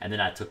them, and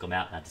then I took them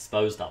out and I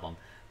disposed of them.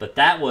 But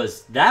that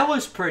was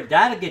pretty.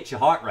 That'll get your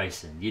heart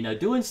racing, you know,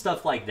 doing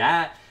stuff like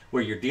that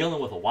where you're dealing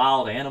with a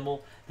wild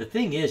animal. The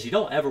thing is, you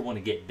don't ever want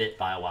to get bit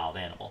by a wild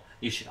animal.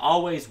 You should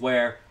always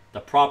wear the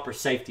proper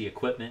safety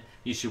equipment.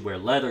 You should wear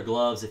leather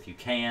gloves if you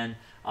can,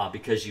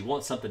 because you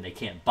want something they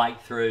can't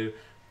bite through.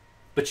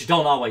 But you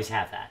don't always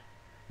have that.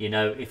 You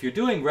know, if you're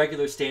doing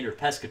regular standard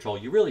pest control,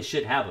 you really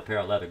should have a pair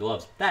of leather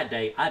gloves. That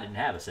day, I didn't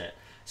have a set.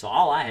 So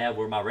all I had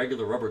were my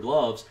regular rubber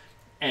gloves.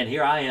 And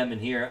here I am in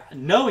here,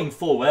 knowing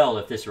full well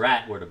if this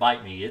rat were to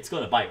bite me, it's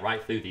going to bite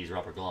right through these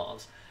rubber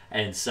gloves.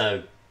 And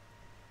so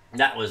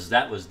that was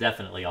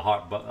definitely a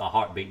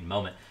heart-beating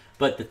moment.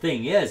 But the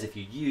thing is, if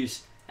you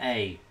use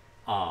a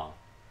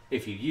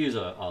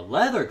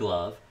leather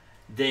glove,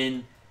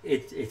 then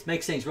it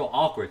makes things real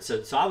awkward.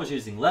 So I was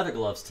using leather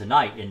gloves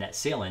tonight in that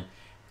ceiling,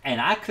 and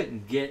I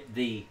couldn't get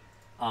the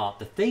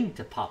thing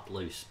to pop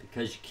loose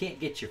because you can't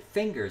get your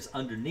fingers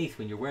underneath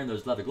when you're wearing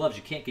those leather gloves.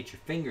 You can't get your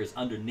fingers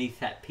underneath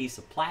that piece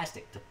of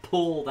plastic to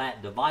pull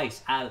that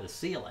device out of the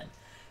ceiling.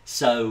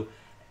 So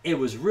it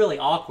was really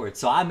awkward.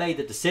 So I made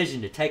the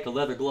decision to take a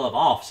leather glove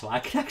off so I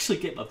could actually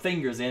get my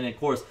fingers in. And of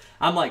course,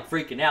 I'm like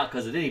freaking out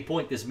because at any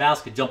point this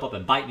mouse could jump up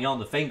and bite me on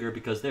the finger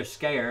because they're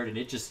scared, and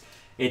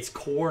it's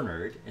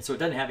cornered, and so it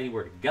doesn't have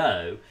anywhere to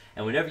go.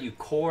 And whenever you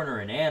corner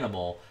an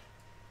animal,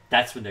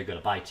 that's when they're going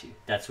to bite you.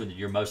 That's when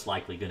you're most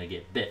likely going to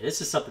get bit.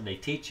 This is something they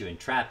teach you in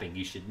trapping.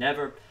 You should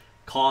never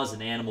cause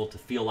an animal to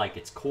feel like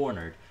it's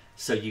cornered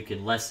so you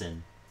can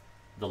lessen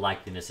the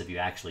likeliness of you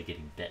actually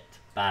getting bit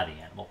by the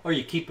animal. Or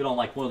you keep it on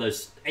like one of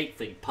those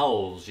 8-foot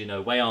poles, you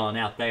know, way on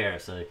out there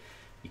so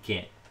you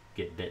can't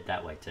get bit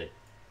that way too.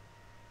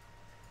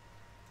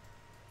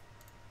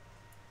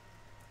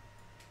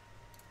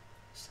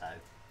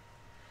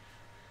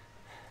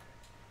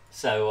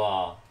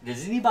 So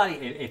does anybody,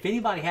 if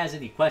anybody has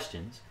any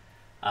questions,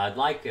 I'd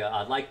like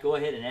to go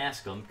ahead and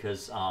ask them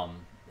because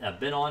I've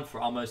been on for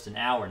almost an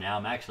hour now.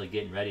 I'm actually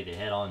getting ready to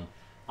head on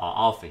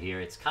off of here.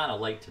 It's kind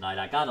of late tonight.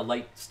 I got a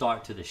late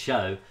start to the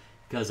show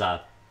because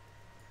I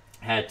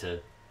had to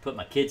put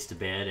my kids to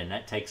bed, and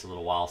that takes a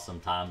little while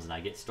sometimes, and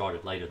I get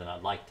started later than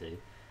I'd like to.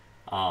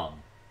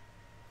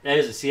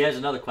 There's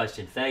another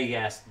question. Faye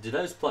asked, do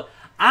those plug...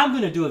 I'm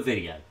going to do a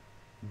video.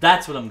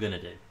 That's what I'm going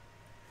to do.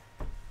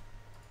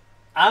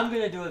 I'm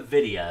going to do a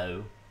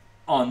video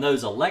on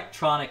those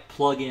electronic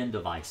plug-in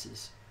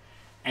devices.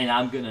 And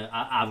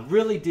I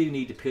really do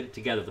need to put it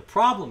together. The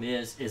problem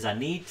is I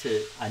need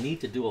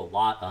to do a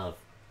lot of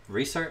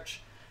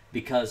research,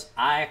 because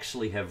I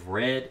actually have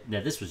read,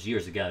 now this was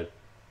years ago,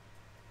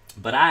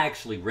 but I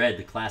actually read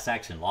the class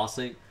action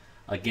lawsuit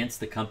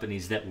against the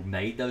companies that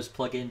made those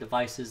plug-in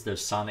devices,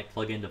 those sonic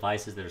plug-in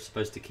devices that are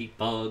supposed to keep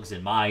bugs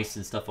and mice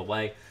and stuff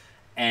away,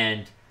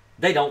 and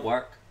they don't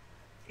work.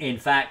 In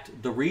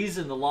fact, the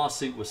reason the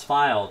lawsuit was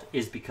filed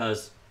is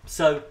because,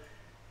 so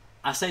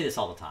I say this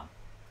all the time,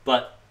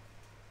 but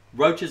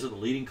roaches are the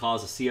leading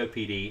cause of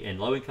COPD in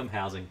low-income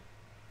housing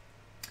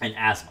and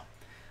asthma.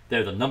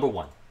 They're the number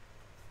one.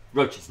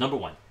 Roaches, number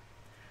one.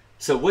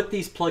 So what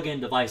these plug-in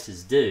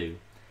devices do,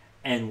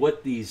 and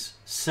what these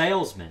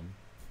salesmen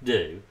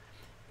do,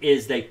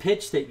 is they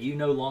pitch that you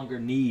no longer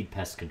need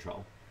pest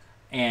control,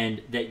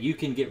 and that you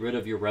can get rid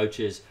of your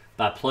roaches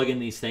by plugging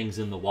these things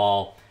in the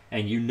wall,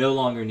 and you no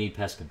longer need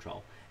pest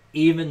control.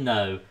 Even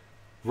though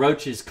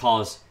roaches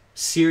cause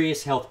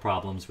serious health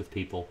problems with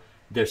people,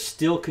 they're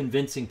still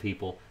convincing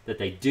people that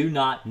they do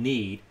not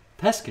need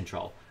pest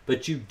control.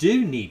 But you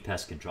do need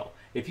pest control.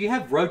 If you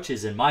have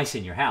roaches and mice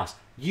in your house,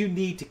 you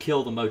need to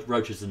kill the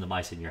roaches and the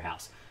mice in your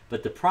house.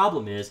 But the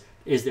problem is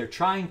they're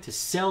trying to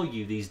sell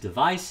you these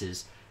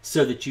devices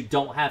so that you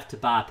don't have to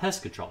buy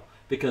pest control.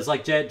 Because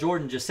like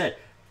Jordan just said,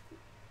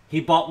 he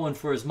bought one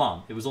for his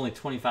mom. It was only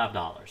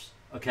 $25,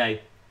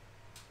 okay?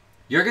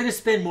 You're going to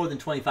spend more than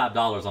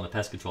 $25 on a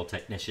pest control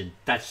technician.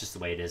 That's just the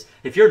way it is.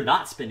 If you're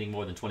not spending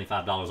more than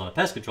 $25 on a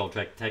pest control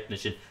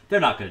technician, they're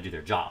not going to do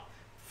their job.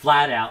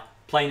 Flat out,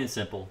 plain and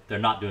simple, they're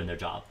not doing their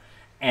job.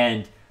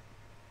 And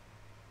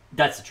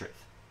that's the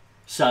truth.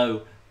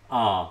 So,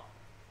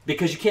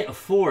 because you can't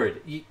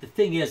afford, the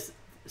thing is,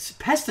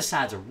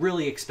 pesticides are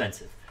really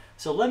expensive.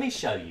 So let me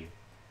show you.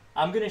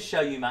 I'm going to show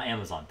you my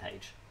Amazon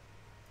page.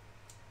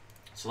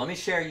 So let me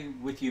share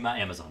with you my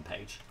Amazon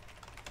page.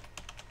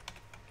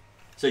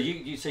 So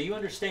you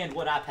understand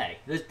what I pay.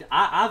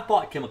 I've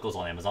bought chemicals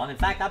on Amazon. In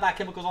fact, I buy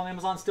chemicals on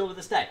Amazon still to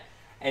this day.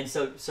 And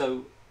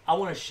so I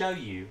want to show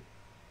you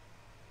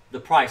the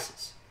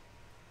prices.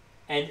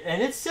 And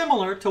it's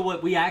similar to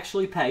what we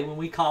actually pay when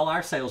we call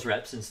our sales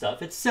reps and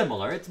stuff. It's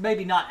similar. It's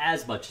maybe not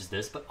as much as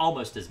this, but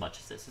almost as much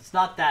as this. It's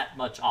not that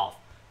much off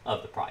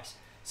of the price.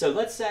 So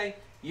let's say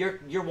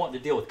you're wanting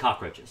to deal with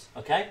cockroaches,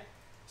 okay?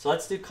 So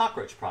let's do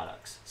cockroach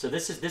products. So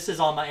this is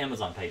on my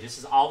Amazon page. This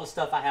is all the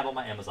stuff I have on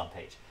my Amazon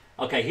page.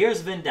 Okay, here's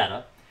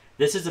Vendetta.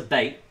 This is a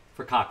bait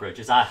for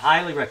cockroaches. I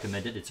highly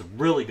recommend it. It's a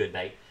really good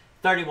bait.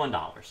 $31.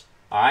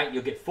 All right,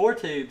 you'll get 4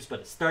 tubes, but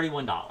it's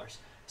 $31.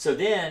 So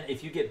then,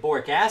 if you get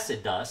boric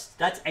acid dust,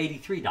 that's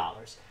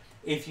 $83.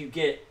 If you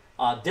get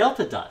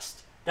Delta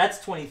dust, that's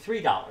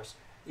 $23.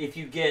 If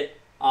you get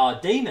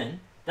Demon,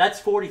 that's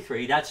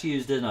 $43. That's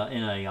used in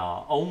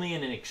only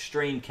in an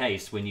extreme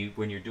case when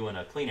you're doing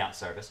a clean out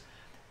service.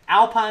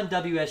 Alpine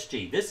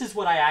WSG. This is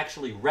what I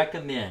actually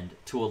recommend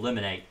to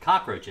eliminate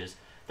cockroaches.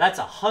 That's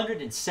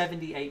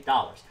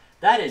 $178.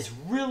 That is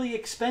really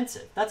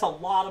expensive. That's a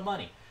lot of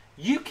money.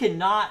 You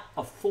cannot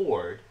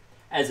afford,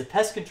 as a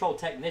pest control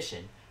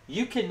technician,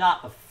 you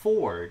cannot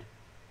afford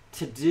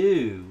to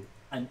do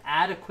an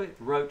adequate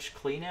roach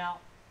clean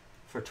out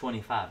for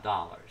 $25.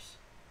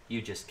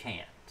 You just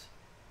can't.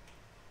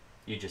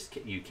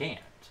 You can't.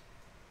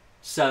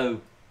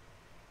 So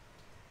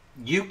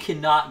you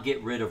cannot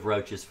get rid of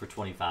roaches for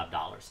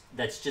 $25.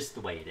 That's just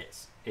the way it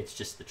is. It's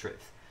just the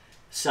truth.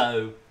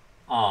 So,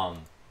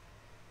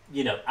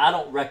 you know, I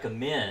don't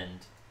recommend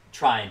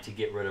trying to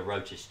get rid of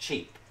roaches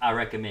cheap. I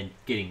recommend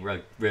getting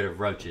rid of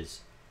roaches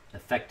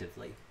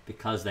effectively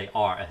because they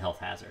are a health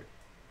hazard.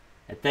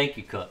 And thank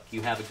you, Cook.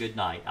 You have a good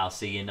night. I'll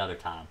see you another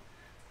time.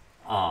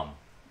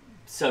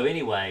 So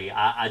anyway,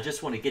 I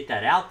just want to get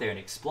that out there and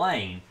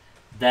explain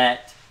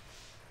that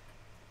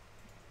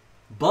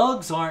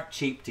bugs aren't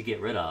cheap to get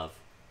rid of,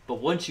 but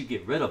once you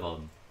get rid of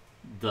them,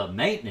 the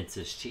maintenance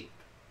is cheap,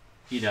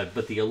 you know,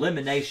 but the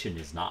elimination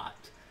is not.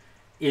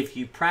 If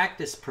you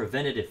practice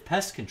preventative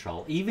pest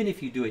control, even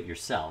if you do it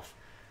yourself,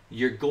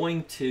 it's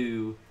going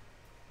to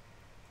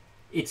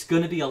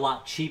be a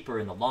lot cheaper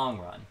in the long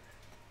run.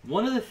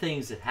 One of the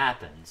things that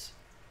happens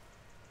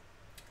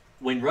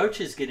when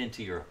roaches get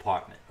into your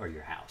apartment or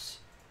your house,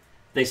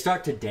 they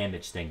start to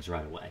damage things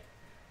right away.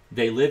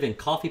 They live in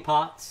coffee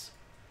pots,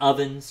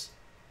 ovens,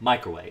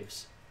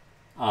 microwaves.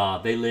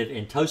 They live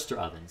in toaster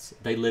ovens.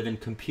 They live in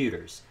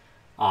computers.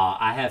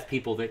 I have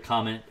people that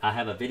comment, I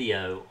have a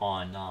video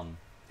on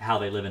how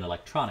they live in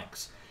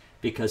electronics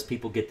because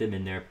people get them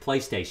in their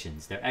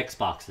PlayStations, their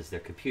Xboxes, their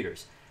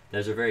computers.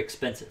 Those are very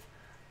expensive.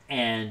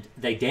 And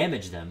they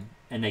damage them,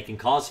 and they can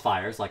cause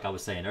fires, like I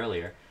was saying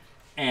earlier.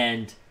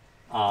 And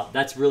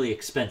that's really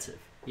expensive.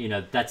 You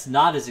know, that's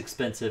not as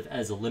expensive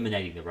as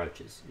eliminating the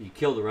roaches. You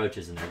kill the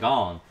roaches and they're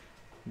gone,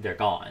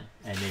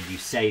 and then you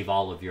save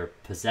all of your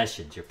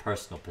possessions, your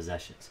personal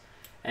possessions.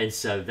 And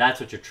so that's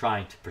what you're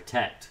trying to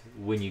protect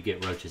when you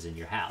get roaches in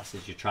your house,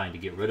 is you're trying to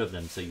get rid of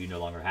them so you no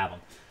longer have them.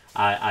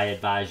 I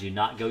advise you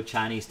not go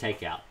Chinese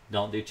takeout.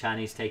 Don't do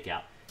Chinese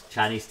takeout.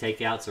 Chinese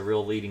takeout's a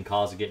real leading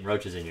cause of getting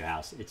roaches in your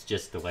house. It's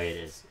just the way it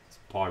is.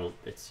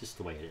 It's just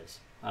the way it is.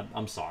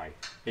 I'm sorry.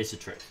 It's the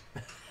truth.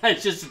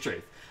 It's just the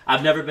truth.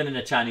 I've never been in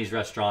a Chinese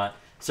restaurant,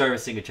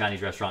 servicing a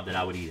Chinese restaurant that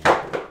I would eat in.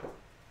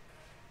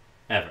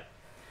 Ever.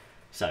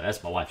 So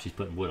that's my wife. She's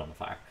putting wood on the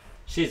fire.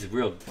 She's a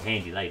real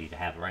handy lady to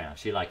have around.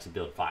 She likes to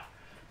build a fire.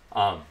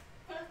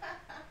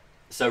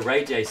 So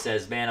Ray J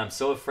says, man, I'm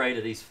so afraid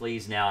of these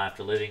fleas now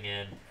after living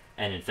in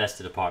an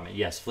infested apartment.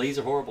 Yes, fleas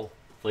are horrible.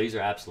 Fleas are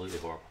absolutely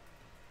horrible.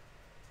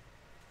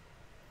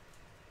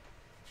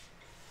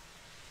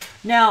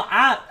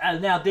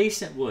 Now,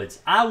 Decent Woods,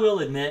 I will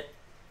admit,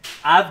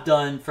 I've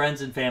done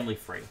friends and family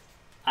free.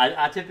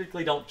 I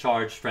typically don't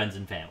charge friends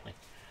and family,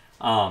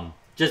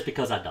 just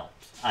because I don't.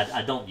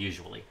 I don't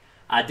usually.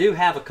 I do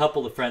have a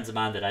couple of friends of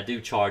mine that I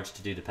do charge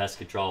to do the pest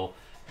control,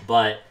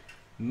 but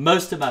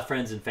most of my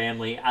friends and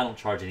family, I don't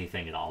charge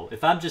anything at all.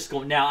 If I'm just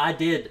going, now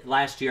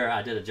last year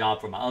I did a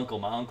job for my uncle.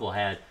 My uncle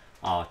had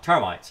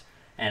termites,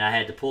 and I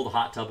had to pull the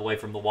hot tub away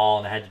from the wall,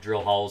 and I had to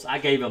drill holes. I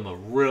gave him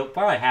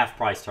probably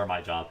half-price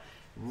termite job.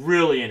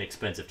 Really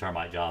inexpensive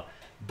termite job,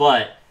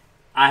 but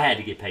I had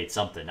to get paid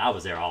something. I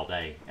was there all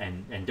day,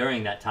 and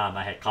during that time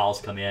I had calls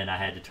come in I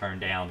had to turn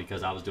down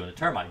because I was doing a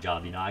termite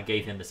job. You know, I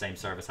gave him the same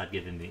service I'd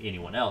give him to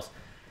anyone else,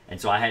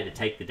 and so I had to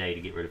take the day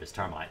to get rid of his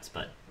termites.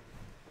 But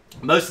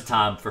most of the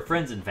time, for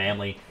friends and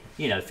family,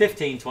 you know,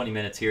 15-20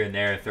 minutes here and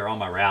there, if they're on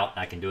my route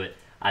I can do it,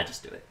 I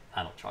just do it.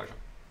 I don't charge them.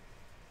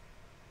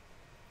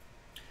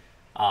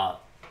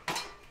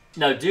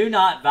 No, do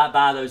not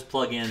buy those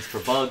plugins for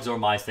bugs or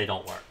mice. They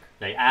don't work.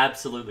 They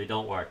absolutely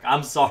don't work.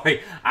 I'm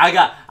sorry. I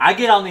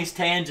get on these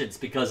tangents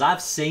because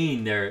I've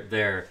seen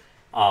their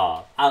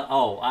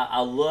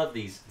I love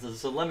these.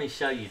 So let me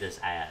show you this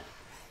ad.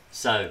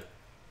 So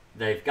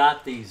they've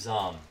got these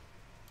oh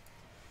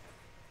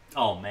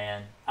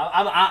man.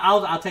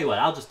 I'll tell you what.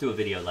 I'll just do a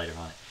video later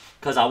on it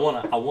because I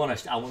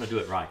wanna do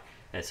it right.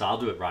 And so I'll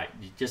do it right.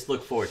 You just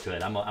look forward to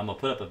it. I'm gonna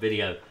put up a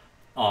video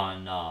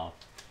on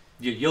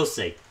you'll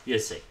see. You'll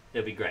see.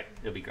 It'll be great.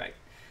 It'll be great.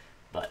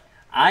 But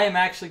I am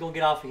actually going to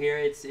get off of here.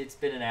 It's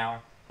been an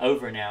hour,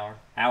 over an hour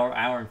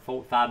and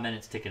 5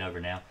 minutes ticking over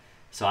now.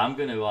 So I'm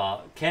going to,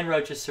 can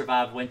roaches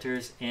survive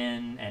winters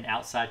in an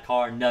outside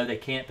car? No, they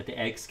can't, but the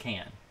eggs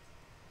can.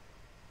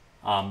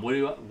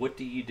 What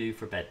do you do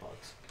for bed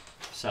bugs?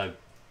 So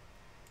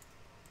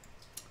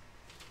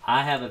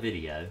I have a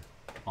video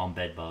on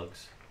bed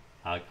bugs.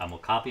 I'm going to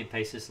copy and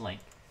paste this link.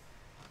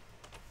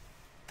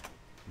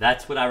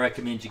 That's what I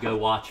recommend you go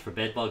watch for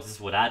bed bugs. This is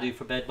what I do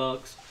for bed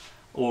bugs.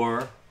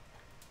 Or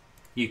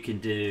you can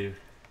do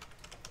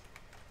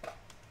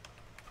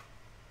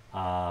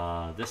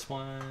this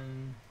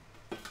one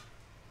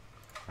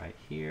right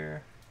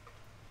here.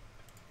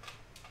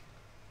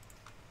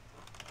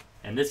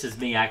 And this is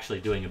me actually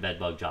doing a bed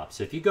bug job.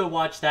 So if you go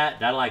watch that,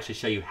 that'll actually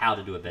show you how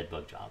to do a bed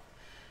bug job.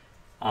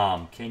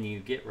 Can you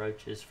get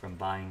roaches from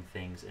buying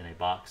things in a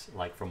box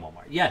like from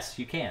Walmart? Yes,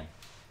 you can.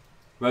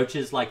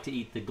 Roaches like to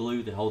eat the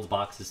glue that holds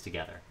boxes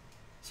together.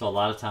 So a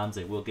lot of times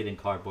they will get in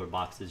cardboard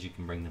boxes. You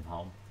can bring them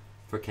home.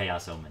 For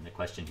Chaos Omen, the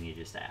question he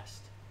just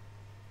asked.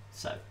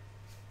 So,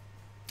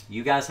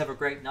 you guys have a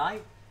great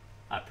night.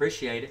 I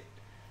appreciate it.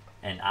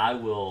 And I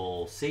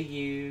will see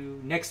you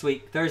next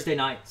week, Thursday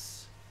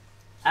nights,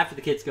 after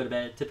the kids go to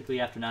bed, typically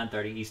after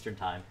 9:30 Eastern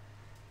Time.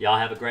 Y'all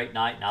have a great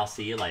night, and I'll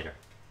see you later.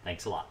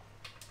 Thanks a lot.